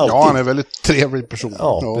göteborgare alltid. Ja, han är en väldigt trevlig person.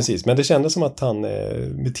 Ja, precis. Men det kändes som att han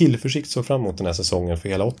med tillförsikt såg fram emot den här säsongen för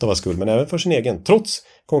hela Ottawas skull, men även för sin egen. Trots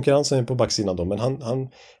konkurrensen på backsidan då, men han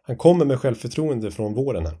kommer med självförtroende från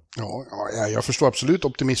våren här. Ja, jag förstår absolut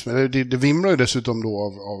optimismen. Det vimlar ju dessutom då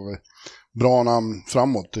av bra namn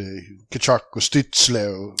framåt. Tkachuk och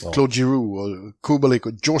Stützle och Claude Giroux och Kubalik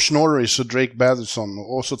och Josh Norris och Drake Batherson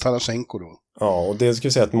och så Tarasenko då. Ja, och det skulle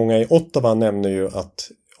jag säga att många i Ottawa nämner ju att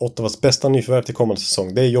Ottawas bästa nyförvärv till kommande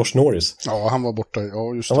säsong, det är Josh Norris. Ja, han var borta.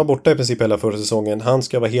 Ja, just det. Han var borta i princip hela förra säsongen. Han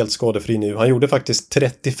ska vara helt skadefri nu. Han gjorde faktiskt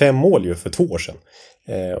 35 mål ju för 2 år sedan.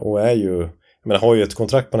 Och är ju, har ju ett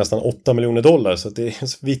kontrakt på nästan $8 miljoner, så det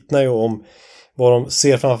vittnar ju om vad de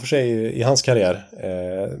ser framför sig i hans karriär.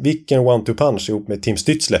 Vilken one-two-punch ihop med Tim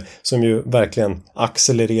Stützle, som ju verkligen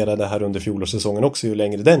accelererade här under fjolårssäsongen också, ju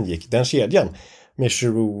längre den gick. Den kedjan med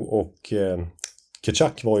Giroux och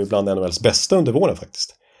Tkachuk var ju bland NHLs bästa under våren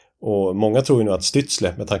faktiskt. Och många tror ju nu att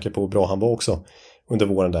Stützle, med tanke på hur bra han var också under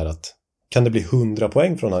våren där, att kan det bli 100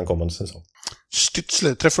 poäng från han kommande säsong.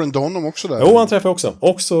 Stützle, träffar inte honom också där? Jo, han träffar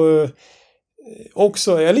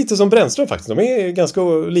också är lite som Brännström faktiskt. De är ganska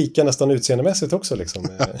lika nästan utseendemässigt också liksom.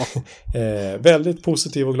 Väldigt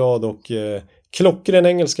positiv och glad, och klockren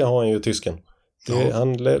engelska har han ju, tysken.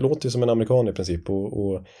 Han låter ju som en amerikan i princip,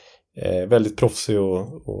 och väldigt proffsig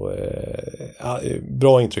och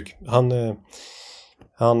bra intryck.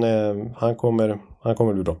 Han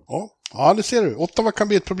kommer bli bra. Ja, det ser du. Ottawa kan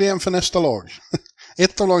bli ett problem för nästa lag.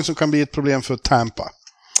 Ett av lagen som kan bli ett problem för Tampa.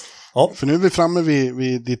 Ja. För nu är vi framme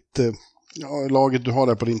vid ditt laget du har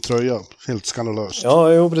där på din tröja. Helt skandalöst.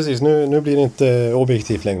 Ja, jo, precis. Nu blir det inte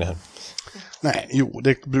objektivt längre här. Nej,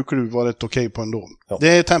 det brukar du vara rätt okej på ändå. Ja. Det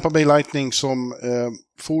är Tampa Bay Lightning som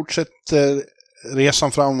fortsätter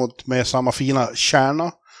resan framåt med samma fina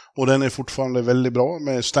kärna. Och den är fortfarande väldigt bra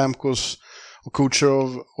med Stamkos och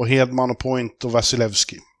Kucherov och Hedman och Point och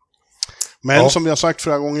Vasilevski. Men som vi har sagt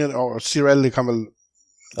flera gånger, Cirelli kan väl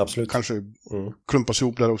absolut kanske klumpas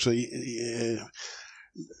ihop där också.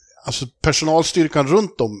 Alltså personalstyrkan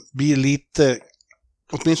runt om blir lite,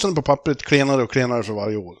 åtminstone på pappret, klenare och klenare för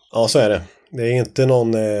varje år. Ja, så är det. Det är inte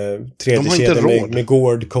någon tredje kedja med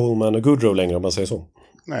Gord, Coleman och Goodrow längre, om man säger så.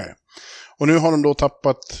 Nej. Och nu har de då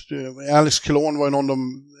tappat, Alex Killorn var ju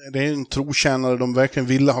det är en trotjänare de verkligen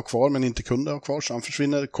ville ha kvar men inte kunde ha kvar, så han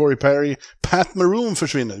försvinner. Corey Perry, Pat Maroon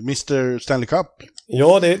försvinner, Mr. Stanley Cup.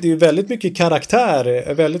 Ja, det är ju väldigt mycket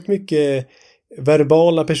karaktär, väldigt mycket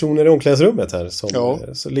verbala personer i omklädningsrummet här som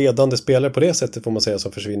så ledande spelare på det sättet får man säga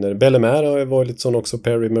som försvinner. Bellemare var lite sån också,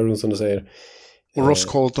 Perry Maroon som du säger. Och Ross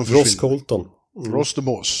Colton försvinner. Ross Colton. Ross the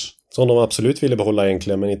Boss. Som de absolut ville behålla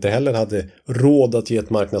egentligen, men inte heller hade råd att ge ett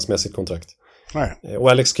marknadsmässigt kontrakt. Nej.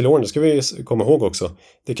 Och Alex Killorn, det ska vi komma ihåg också.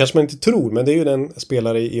 Det kanske man inte tror, men det är ju den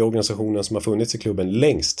spelare i organisationen som har funnits i klubben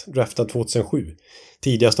längst. Draftad 2007.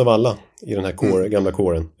 Tidigast av alla i den här gamla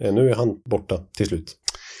kåren. Nu är han borta till slut.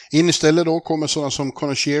 In istället då kommer sådana som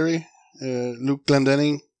Conor Sheary, Luke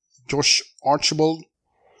Glendening, Josh Archibald.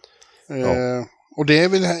 Och det är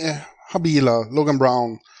väl habila, Logan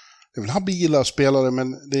Brown. det är väl habila spelare,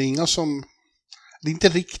 men det är inga som... Det är inte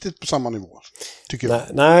riktigt på samma nivå, tycker jag.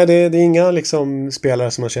 Nej, det är inga liksom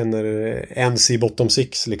spelare som man känner ens i bottom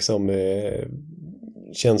six liksom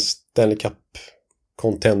känns Stanley Cup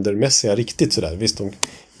contendermässiga riktigt sådär. Visst,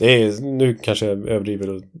 nu kanske jag överdriver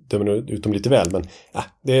och dömer ut dem lite väl, men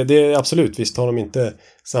det är absolut, visst har de inte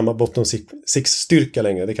samma bottom six-styrka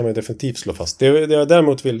längre, det kan man definitivt slå fast. Det jag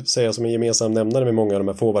däremot vill säga som en gemensam nämnare med många av de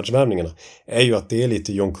här forwardsvärvningarna är ju att det är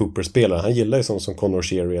lite John Cooper-spelare. Han gillar ju sånt som Connor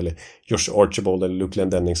Sheary eller Josh Archibald eller Luke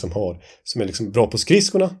Glendening som är liksom bra på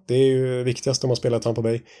skridskorna. Det är ju viktigast om man spelar Tampa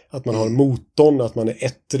Bay, att man har motorn, att man är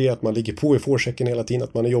ettrig, att man ligger på i forechecken hela tiden,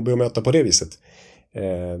 att man är jobbig att möta på det viset.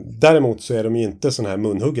 Däremot så är de ju inte sån här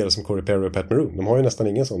munhuggare som Corey Perry och Pat Maroon. De har ju nästan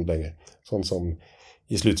ingen sån längre. Sån som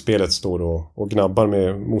i slutspelet står och gnabbar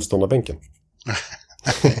med motståndarbänken.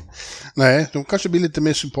 Nej, de kanske blir lite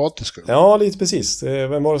mer sympatiska. Ja, lite precis.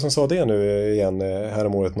 Vem var det som sa det nu igen här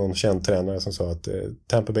om året? Någon känd tränare som sa att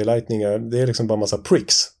Tampa Bay Lightning det är liksom bara massa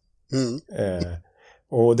pricks.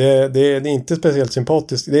 Och det är inte speciellt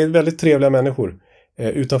sympatiskt. Det är väldigt trevliga människor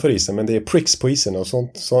utanför isen, men det är pricks på isen och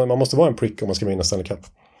sånt, så man måste vara en prick om man ska vinna Stanley Cup.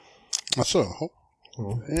 Alltså,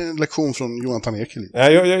 en lektion från Jonathan Ekeliw.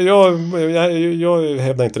 Jag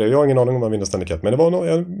hävdar inte det. Jag har ingen aning om man vinner Stanley Cup, men det var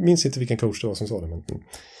jag minns inte vilken coach det var som sa det. Men...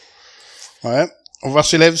 Nej, och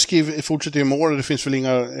Vasilevski fortsätter ju mål. Det finns väl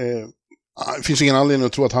det finns ingen anledning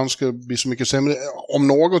att tro att han ska bli så mycket sämre. Om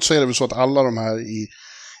något så är det väl så att alla de här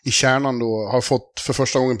i kärnan då har fått för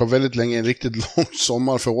första gången på väldigt länge en riktigt lång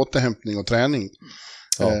sommar för återhämtning och träning.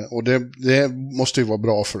 Och det måste ju vara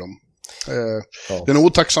bra för dem. Den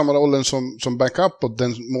otacksamma rollen som backup och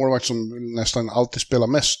den målvakt som nästan alltid spelar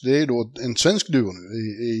mest, det är då en svensk duo nu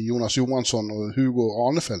i Jonas Johansson och Hugo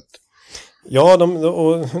Arnefelt. Ja,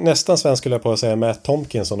 och nästan svensk skulle jag på att säga Matt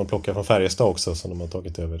Tomkins som de plockar från Färjestad också, som de har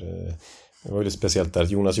tagit över. Det var ju lite speciellt där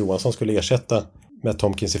att Jonas Johansson skulle ersätta Matt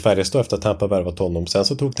Tomkins i Färjestad efter att Tampa värvat honom. Sen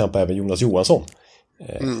så tog Tampa även Jonas Johansson.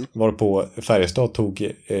 Varpå Färjestad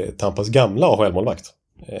tog Tampas gamla AHL-målvakt.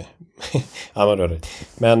 Ja, man rör det.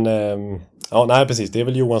 Men nej precis, det är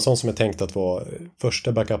väl Johansson som är tänkt att vara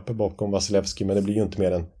första backup bakom Vasilevski, men det blir ju inte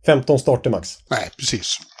mer än 15 starter max. Nej,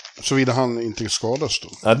 precis. Såvida han inte skadas då.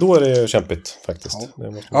 Ja, då är det kämpigt faktiskt.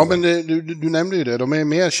 Ja, men du nämnde ju det. De är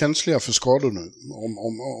mer känsliga för skador nu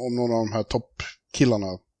om någon av de här toppkillarna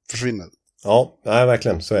försvinner. Ja, nej,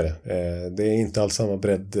 verkligen, så är det. Det är inte alls samma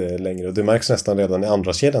bredd längre. Och det märks nästan redan i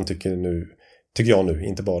andra kedjan tycker jag nu,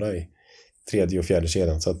 inte bara i tredje och fjärde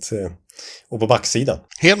kedjan. Så att, och på backsidan.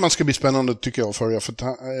 Hedman ska bli spännande tycker jag att följa, för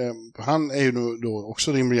han är ju nu då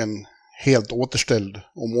också rimligen helt återställd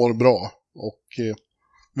och mår bra. Och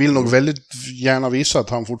vill nog väldigt gärna visa att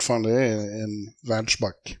han fortfarande är en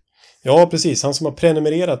världsback. Ja, precis. Han som har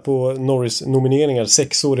prenumererat på Norris-nomineringar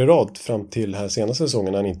 6 år i rad fram till här senaste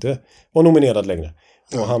säsongen när han inte var nominerad längre.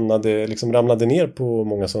 Och ramlade ner på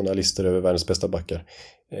många sådana listor över världens bästa backar.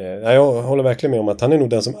 Jag håller verkligen med om att han är nog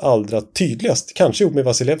den som allra tydligast, kanske ihop med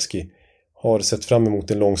Vasilevski, har sett fram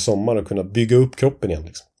emot en lång sommar och kunnat bygga upp kroppen igen.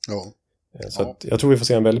 Liksom. Ja. Så att jag tror vi får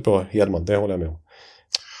se en väldigt bra Hedman, det håller jag med om.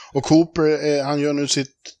 Och Cooper, han gör nu sitt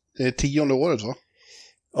 10:e året, va?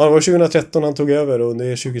 Ja, det var 2013 han tog över och det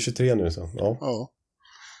är 2023 nu. Så. Ja.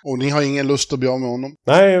 Och ni har ingen lust att bli av med honom?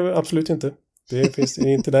 Nej, absolut inte. Det finns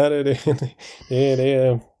inte där. Det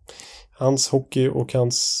är hans hockey och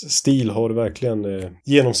hans stil har verkligen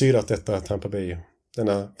genomsyrat detta Tampa Bay.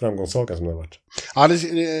 Denna framgångssaga som det har varit. Ja,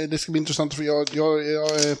 det ska bli intressant för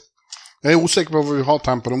jag är osäker på vad vi har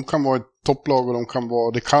Tampa. De kan vara ett topplag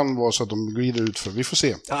och det kan vara så att de glider ut för. Vi får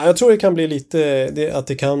se. Ja, jag tror det kan bli lite att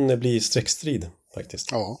det kan bli streckstrid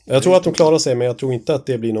faktiskt. Ja, jag tror att de klarar sig, men jag tror inte att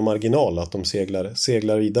det blir någon marginal att de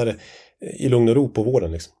seglar vidare i lugn och ro på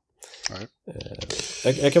våren liksom.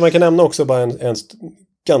 Man kan nämna också bara en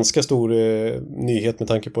ganska stor nyhet med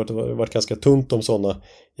tanke på att det har varit ganska tunt om sådana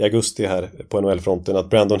i augusti här på NHL-fronten, att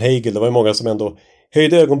Brandon Hagel, det var ju många som ändå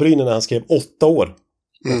höjde ögonbrynen när han skrev 8 år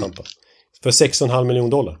med Tampa för $6,5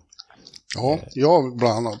 miljoner. Ja,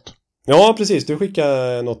 bland annat. Ja, precis. Du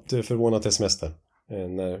skickade något förvånat sms där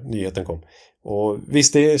när nyheten kom. Och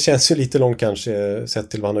visst, det känns ju lite långt kanske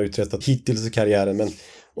sett till vad han har uträttat hittills i karriären, men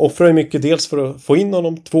offrar ju mycket dels för att få in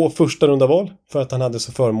honom 2 första runda val för att han hade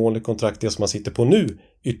så förmånligt kontrakt det som han sitter på nu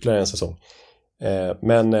ytterligare en säsong.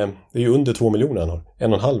 Men det är ju under 2 miljoner han har.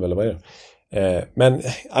 1,5 eller vad är det? Men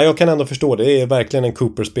jag kan ändå förstå det. Det är verkligen en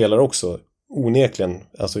Cooper-spelare också. Onekligen.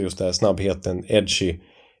 Alltså just det här snabbheten, edgy.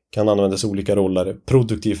 Kan användas olika roller.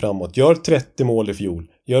 Produktiv framåt. Gör 30 mål i fjol.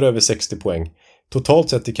 Gör över 60 poäng. Totalt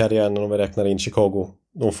sett i karriären om vi räknar in Chicago.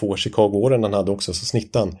 De få Chicago-åren han hade också. Så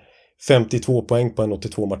snittar han 52 poäng på en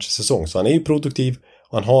 82-matchsäsong. Så han är ju produktiv.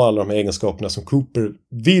 Och han har alla de här egenskaperna som Cooper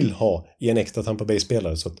vill ha i en äkta Tampa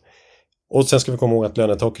Bay-spelare. Så att, och sen ska vi komma ihåg att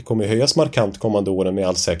lönetaket kommer höjas markant kommande åren med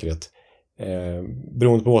all säkerhet.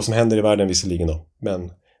 Beroende på vad som händer i världen visserligen då.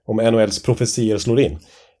 Men om NHLs profetier slår in.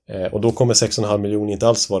 Och då kommer 6,5 miljoner inte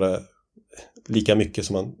alls vara lika mycket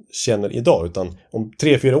som man känner idag, utan om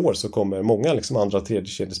 3-4 år så kommer många liksom andra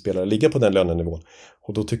tredjekedjespelare ligga på den lönenivån.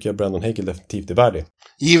 Och då tycker jag Brandon Hagel definitivt är värdig.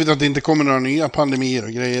 Givet att det inte kommer några nya pandemier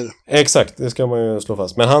och grejer. Exakt, det ska man ju slå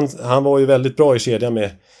fast. Men han var ju väldigt bra i kedjan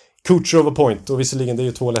med Kucherov och Point, och visserligen det är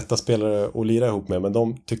ju 2 lätta spelare att lira ihop med, men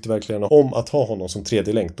de tyckte verkligen om att ha honom som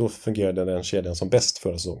tredje länk. Då fungerade den kedjan som bäst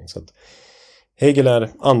förra säsongen. Så att Hagel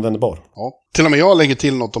är användbar. Ja. Till och med jag lägger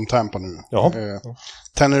till något om Tampa nu.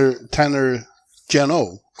 Tanner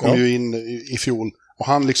Jeannot kom ju in i fjol, och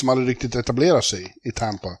han liksom hade riktigt etablerat sig i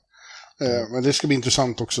Tampa. Men det ska bli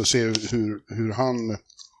intressant också att se hur han,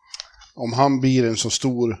 om han blir en så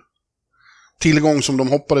stor tillgång som de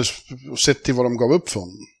hoppades, och sett till vad de gav upp för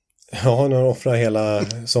honom. Ja, nu offrar hela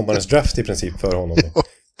sommarens draft i princip för honom då.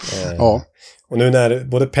 Ja. Och nu när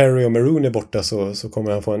både Perry och Maroon är borta så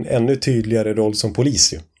kommer han få en ännu tydligare roll som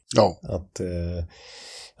polis ju. Ja.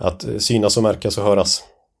 Att synas och märkas och höras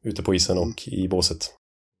ute på isen och i båset.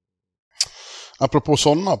 Apropå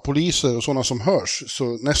sådana poliser och sådana som hörs,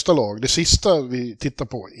 så nästa lag, det sista vi tittar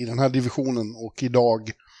på i den här divisionen och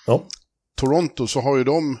idag, Toronto, så har ju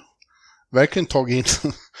de verkligen tagit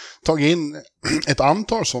in ett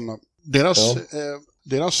antal sådana.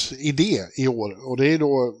 Deras idé i år, och det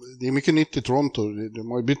är mycket nytt i Toronto.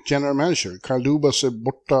 De har ju bytt general manager. Kyle Dubas är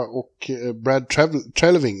borta, och Brad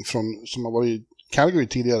Treleving som har varit i Calgary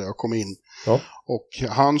tidigare har kommit in. Ja. Och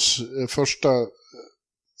hans första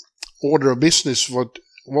order of business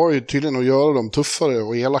var ju tydligen att göra dem tuffare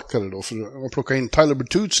och elakare då, för att plocka in Tyler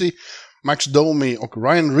Bertuzzi, Max Domi och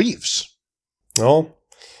Ryan Reeves. Ja.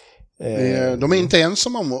 De är inte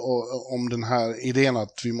ensamma om den här idén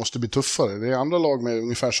att vi måste bli tuffare. Det är andra lag med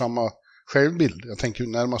ungefär samma självbild. Jag tänker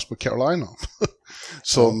närmast på Carolina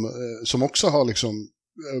som också har liksom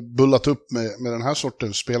bullat upp med den här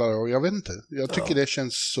sortens spelare, och jag vet inte. Jag tycker det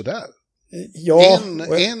känns sådär. Ja,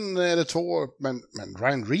 en eller 2, men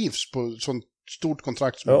Ryan Reeves på sånt stort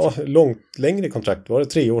kontrakt. Längre kontrakt. Var det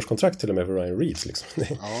 3-årskontrakt till och med för Ryan Reeves liksom.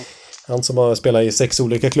 Han som har spelat i 6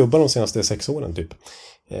 olika klubbar de senaste 6 åren typ.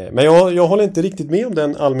 Men jag håller inte riktigt med om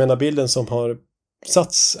den allmänna bilden som har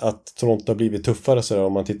satts att Toronto har blivit tuffare så där,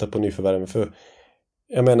 om man tittar på nyförvärven. För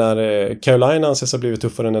jag menar, Carolina anses ha blivit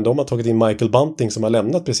tuffare när de har tagit in Michael Bunting som har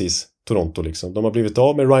lämnat precis Toronto liksom. De har blivit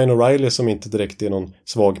av med Ryan O'Reilly som inte direkt är någon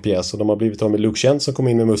svag pjäs, och de har blivit av med Luke Schenn som kom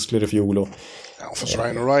in med muskler i fjol. Och, fast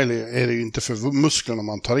Ryan O'Reilly är det ju inte för musklerna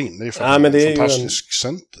man tar in. Det är för en fantastisk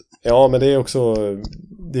center. Ja, men det är också...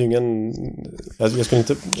 Det är ingen... Jag skulle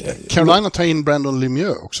inte... Carolina tar in Brandon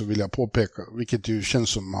Lemieux också, vill jag påpeka. Vilket ju känns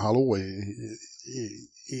som hallå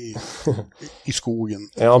i skogen.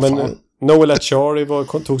 Ja, men Noel Achari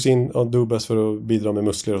togs in av Dubas för att bidra med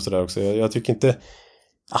muskler och sådär också. Jag tycker inte...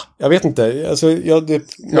 jag vet inte. Alltså,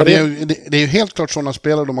 det är ju helt klart sådana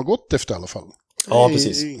spelare de har gått efter i alla fall. Ja,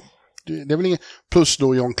 precis. Det är väl inget... Plus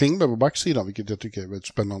då John Klingberg på backsidan, vilket jag tycker är väldigt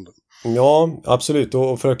spännande. Ja, absolut.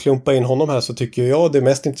 Och för att klumpa in honom här så tycker jag det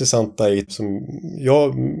mest intressanta som jag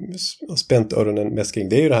har spänt öronen mest kring,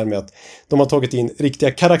 det är ju det här med att de har tagit in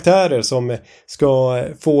riktiga karaktärer som ska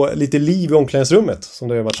få lite liv i omklädningsrummet, som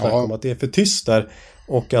det har varit snack om, att det är för tyst där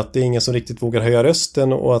och att det är ingen som riktigt vågar höja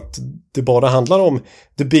rösten, och att det bara handlar om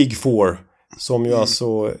the big four som ju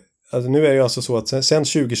alltså nu är det ju alltså så att sen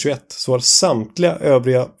 2021 så har samtliga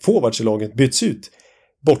övriga forwards i laget bytts ut,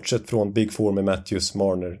 bortsett från Big Four med Matthews,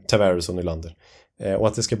 Marner, Tavares och Nylander. Och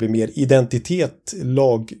att det ska bli mer identitet,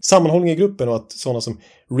 sammanhållning i gruppen, och att sådana som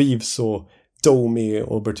Reeves och Domi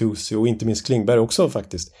och Bertuzzi och inte minst Klingberg också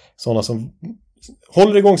faktiskt, sådana som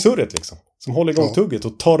håller igång surret liksom, som håller igång tugget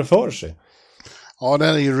och tar för sig. Ja,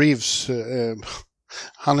 där är ju Reeves,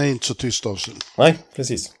 han är inte så tyst av sig. Nej,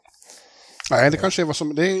 precis. Nej, det kanske är vad som...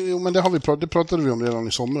 men det pratade vi om redan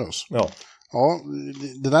i somras. Ja,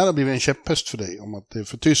 det där har blivit en käpphäst för dig, om att det är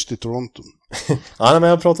för tyst i Toronto. Ja, men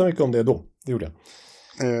jag pratade mycket om det då. Det gjorde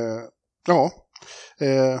jag.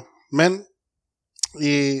 Men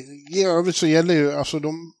i övrigt så gäller ju, alltså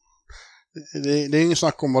det är ingen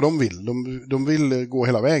snack om vad de vill. De vill gå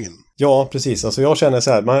hela vägen. Ja, precis. Alltså jag känner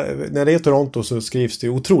så här, när det är Toronto så skrivs det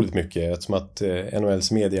otroligt mycket, eftersom att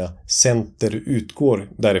NHLs mediacenter utgår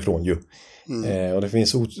därifrån ju. Och det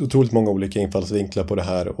finns otroligt många olika infallsvinklar på det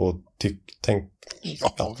här och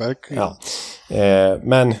verkligen.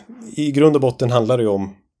 Men i grund och botten handlar det ju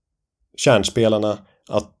om kärnspelarna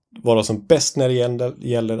att vara som bäst när det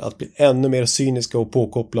gäller att bli ännu mer cyniska och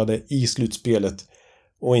påkopplade i slutspelet,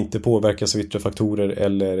 och inte påverkas av yttre faktorer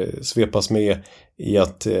eller svepas med i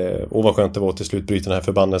att vad skönt det var till slut bryta den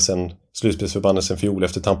här slutspelsförbannelsen fjol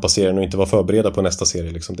efter Tampa-serien och inte vara förberedda på nästa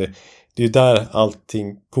serie. Liksom. Det är ju där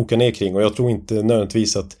allting kokar ner kring, och jag tror inte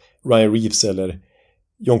nödvändigtvis att Ryan Reeves eller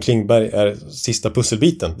John Klingberg är sista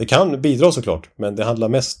pusselbiten. Det kan bidra såklart, men det handlar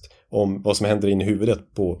mest om vad som händer inne i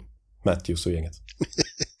huvudet på Matthews och gänget.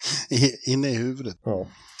 Inne i huvudet?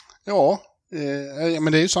 Ja.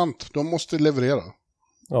 Men det är ju sant. De måste leverera.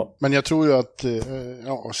 Ja. Men jag tror ju att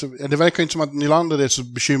det verkar inte som att Nylander är så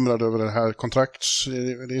bekymrad över det här kontrakts.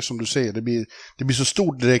 Det är som du säger, det blir så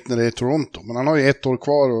stort direkt när det är Toronto. Men han har ju 1 år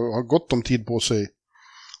kvar och har gott om tid på sig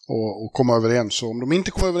och komma överens. Så om de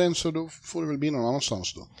inte kommer överens så då får det väl bli någon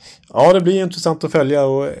annanstans då. Ja, det blir intressant att följa,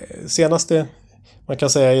 och senaste man kan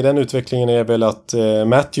säga i den utvecklingen är väl att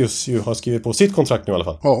Matthews ju har skrivit på sitt kontrakt nu i alla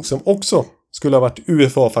fall. Ja. Som också skulle ha varit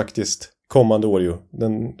UFA faktiskt kommande år ju.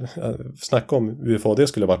 Snacka om UFA det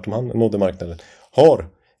skulle ha varit om han nådde marknaden. Har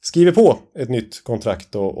skrivit på ett nytt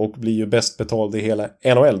kontrakt och blir ju bäst betald i hela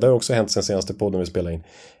NHL. Det har också hänt sen senaste podden vi spelade in.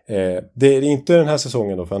 Det är inte den här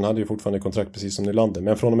säsongen då, för han hade ju fortfarande kontrakt precis som Nylander.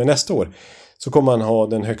 Men från och med nästa år så kommer han ha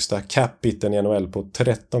den högsta cap-biten i NHL på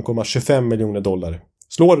 $13,25 miljoner.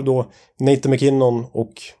 Slår då Nathan McKinnon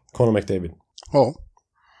och Connor McDavid. Ja,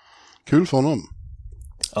 kul för honom.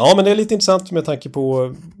 Ja, men det är lite intressant med tanke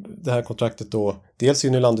på det här kontraktet då. Dels i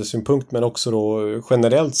Nylanders synpunkt, men också då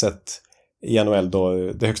generellt sett i NHL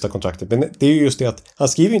då, det högsta kontraktet. Men det är ju just det att han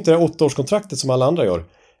skriver inte det 8-årskontraktet som alla andra gör.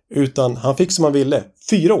 Utan han fick som han ville,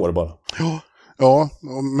 4 år bara. Ja,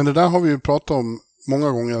 men det där har vi ju pratat om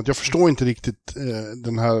många gånger. Att jag förstår inte riktigt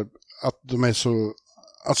den här,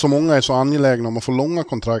 att så många är så angelägna om att få långa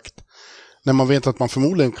kontrakt. När man vet att man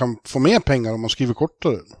förmodligen kan få mer pengar om man skriver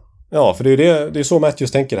kortare. Ja, för det är så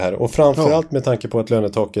Matthews tänker här. Och framförallt med tanke på att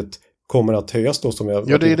lönetaket kommer att höjas då som jag...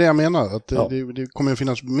 Ja, det är det jag menar. Att det kommer att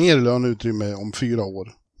finnas mer löneutrymme om 4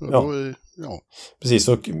 år. Ja. Precis,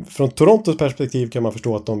 och från Torontos perspektiv kan man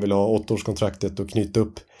förstå att de vill ha 8-årskontraktet och knyta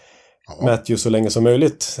upp Matthews så länge som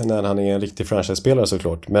möjligt när han är en riktig franchise-spelare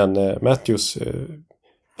såklart. Men Matthews,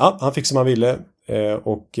 han fick som han ville.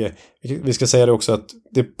 Och vi ska säga det också att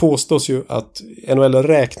det påstås ju att NHL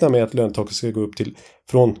räknar med att lönetaket ska gå upp till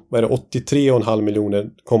från 83,5 miljoner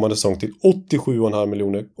kommande säsong till 87,5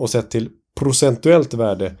 miljoner, och sett till procentuellt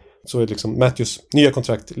värde så är liksom Matthews nya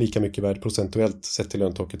kontrakt lika mycket värd procentuellt sett till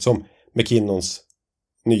lönetaket som McKinnons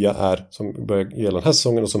nya är som börjar gälla den här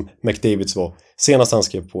säsongen och som McDavids var senast han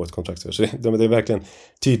skrev på ett kontrakt. Så det är verkligen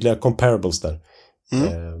tydliga comparables där.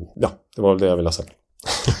 Det var väl det jag ville ha sagt.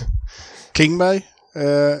 Klingberg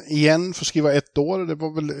igen får skriva 1 år. Det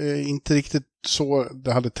var väl inte riktigt så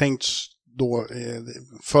det hade tänkts då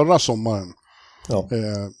förra sommaren. Ja.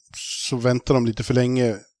 Så väntade de lite för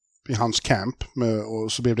länge i hans camp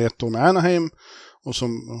och så blev det 1 år med Anaheim och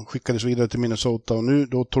som skickades vidare till Minnesota, och nu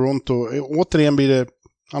då Toronto återigen blir det,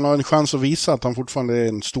 han har en chans att visa att han fortfarande är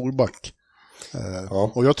en storback.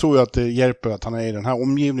 Och jag tror att det hjälper att han är i den här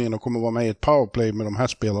omgivningen och kommer vara med i ett powerplay med de här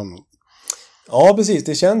spelarna. Ja, precis.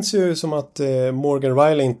 Det känns ju som att Morgan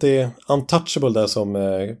Riley inte är untouchable där som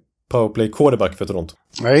powerplay quarterback för Toronto.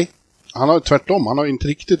 Nej, han har tvärtom. Han har inte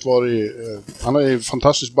riktigt varit... han är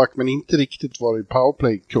fantastisk back, men inte riktigt varit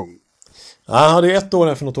powerplay-kung. Ja, han hade ju 1 år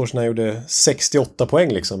här för något år sedan han gjorde 68 poäng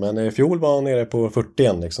liksom. Men i fjol var han nere på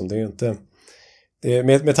 41 liksom. Det är ju inte... Det är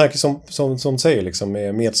med tanke som säger liksom,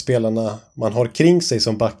 med medspelarna man har kring sig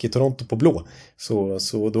som back i Toronto på blå.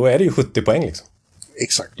 Så då är det ju 70 poäng liksom.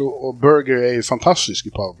 Exakt, och Berger är ju fantastisk i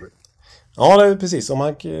powerplay. Ja, det är precis.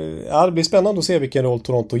 Det blir spännande att se vilken roll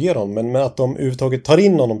Toronto ger honom. Men att de överhuvudtaget tar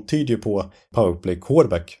in honom tyder ju på powerplay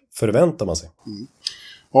quarterback, förväntar man sig. Mm.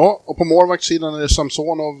 Ja, och på målvaktssidan är det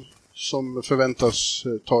Samsonov som förväntas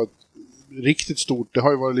ta ett riktigt stort... Det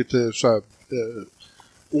har ju varit lite så här...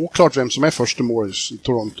 oklart vem som är första målis i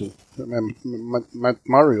Toronto. Matt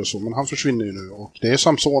Murray och så, men han försvinner ju nu. Och det är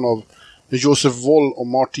Samsonov, Joseph Woll och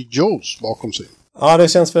Marty Jones bakom sig. Ja, det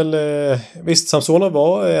känns väl... Visst, Samsonov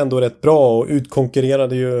var ändå rätt bra och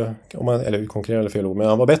utkonkurrerade ju... utkonkurrerade fel ord, men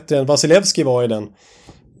han var bättre än Vasilevski var i den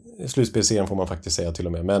slutspelserien får man faktiskt säga till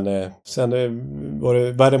och med. Men sen var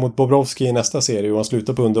det värre mot Bobrovski i nästa serie och han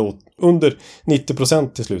slutade på under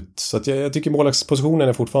 90% till slut. Så att jag tycker målvaktspositionen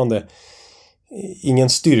är fortfarande ingen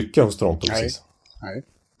styrka hos Toronto.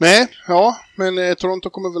 Nej, men Toronto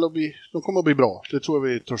kommer väl att bli bra. Det tror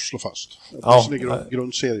jag vi törs slå fast.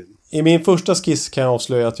 Grundserien. I min första skiss kan jag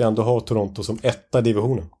avslöja att jag ändå har Toronto som 1:a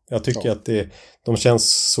divisionen. Jag tycker att de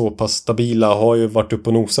känns så pass stabila. Har ju varit uppe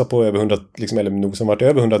och nosat på över 100, liksom, eller nosan varit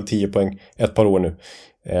över 110 poäng ett par år nu.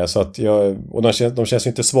 Så att de känns ju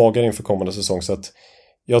inte svagare inför kommande säsong. Så att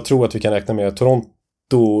jag tror att vi kan räkna med att Toronto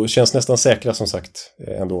Toronto känns nästan säkra som sagt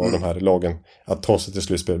ändå av de här lagen att ta sig till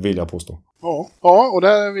slutspel, vill jag påstå. Ja, och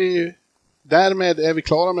därmed är vi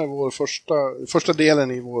klara med vår första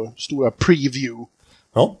delen i vår stora preview.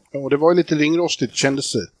 Ja. Och det var ju lite ringrostigt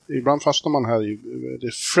kändes det. Ibland fastnar man här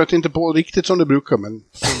det flöt inte på riktigt som det brukar, men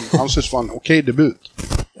anses vara en okej debut.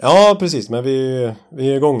 Ja, precis, men vi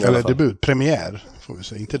är igång. Eller debut, premiär får vi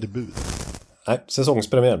säga, inte debut. Nej,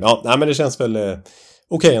 säsongspremiär. Ja, nej, men det känns väl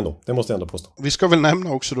okej ändå, det måste jag ändå påstå. Vi ska väl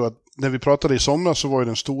nämna också då att när vi pratade i somras så var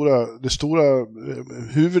ju det stora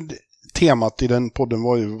huvudtemat i den podden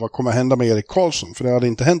var ju vad kommer hända med Erik Karlsson, för det hade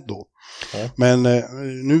inte hänt då. Ja. Men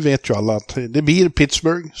nu vet ju alla att det blir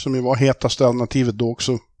Pittsburgh som ju var hetaste alternativet då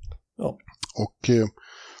också. Ja. Och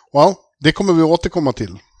det kommer vi återkomma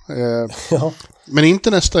till. Ja. Men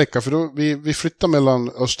inte nästa vecka, för då vi flyttar mellan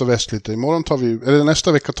öst och väst lite.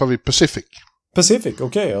 Nästa vecka tar vi Pacific. Pacific,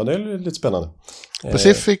 okej, ja, det är lite spännande.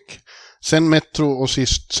 Pacific, sen Metro och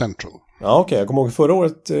sist Central. Ja, okej. Jag kommer ihåg förra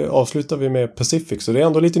året avslutade vi med Pacific, så det är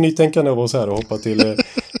ändå lite nytänkande av oss här och hoppa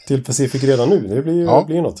till Pacific redan nu. Det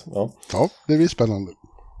blir något. Ja, det blir spännande.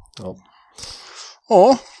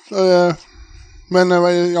 Ja,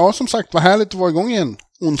 men som sagt, vad härligt att vara igång igen,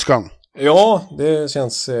 onskan. Ja, det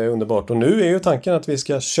känns underbart. Och nu är ju tanken att vi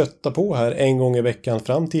ska kötta på här en gång i veckan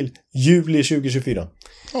fram till juli 2024.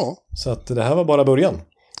 Ja. Så att det här var bara början.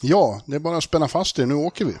 Ja, det är bara att spänna fast det. Nu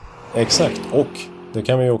åker vi. Exakt. Och det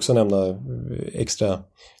kan vi ju också nämna extra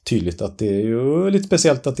tydligt att det är ju lite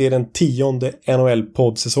speciellt att det är den 10:e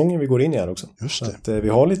NHL-podd-säsongen vi går in i här också. Just det. Så att vi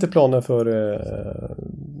har lite planer för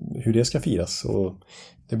hur det ska firas. Och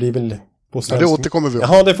det blir väl... Ja, det återkommer vi.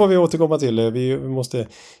 Ja, det får vi återkomma till. Vi måste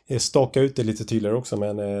staka ut det lite tydligare också.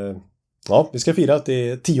 Men vi ska fira att det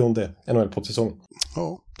är 10:e NHL-podd-säsongen.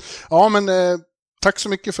 Ja, men tack så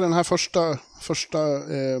mycket för den här första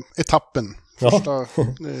etappen. Första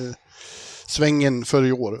svängen för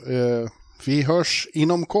i år. Vi hörs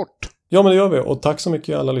inom kort. Ja, men det gör vi. Och tack så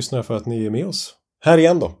mycket alla lyssnare för att ni är med oss här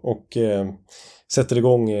igen då. Och sätter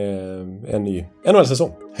igång en ny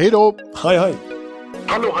NHL-säsong. Hej då! Hej, hej!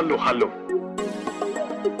 Hallå, hallå, hallå!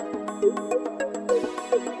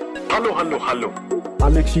 Hallå, hallå, hallå!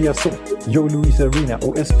 Alex Chiazot, Joe Luis Arena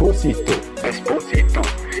och Esposito.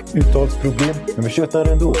 Uttalsproblem, men vi tjötar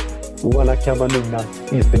ändå. Och alla kan vara lugna,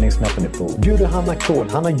 inspelningsknappen är på. Bjuder Hanna Kohl,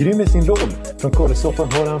 han är grym i sin roll. Från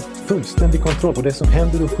Kålesoffan har han fullständig kontroll på det som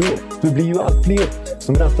händer och sker. Det blir ju allt fler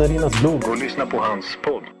som rattar in hans blogg. Och lyssna på hans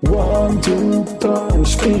podd. 1, 2, 3,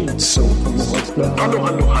 speed, so. Hallå,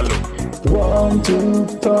 hallå, hallå! 1,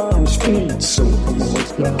 2, 3, speed, so.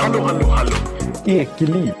 Hallå, hallå, hallå!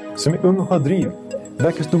 Ekeliw, som är ung och har driv.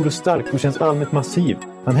 Verkar stor och stark och känns allmänt massiv.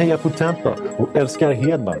 Han hejar på Tampa och älskar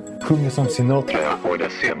Hedman. Sjunger som Sinatra. Ja, och det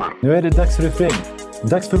ser man. Nu är det dags för refräng.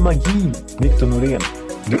 Dags för magi, Victor Norén.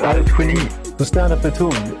 Du är ett geni. Så stand up at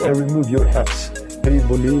home and remove your hats. Höj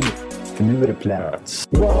volym, för nu är det plats.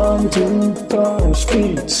 1, 2, 3,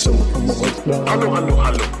 speed, so. Hallå, hallå,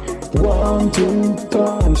 hallå! 1,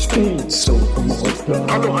 2, 3, speed, so.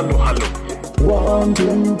 Hallå, hallå, hallå! 1,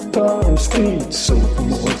 2, 3, speed, so.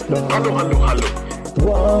 Hallå, hallå, hallå! 1,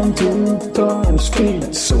 2, 3,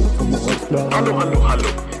 speed, so. Hallå, hallå, hallå!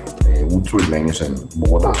 Det är otroligt länge sedan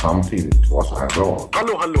båda samtidigt var så här bra.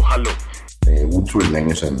 Hallå, hallå, hallå! Det är otroligt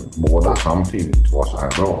länge sedan båda samtidigt var så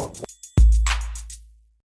här bra.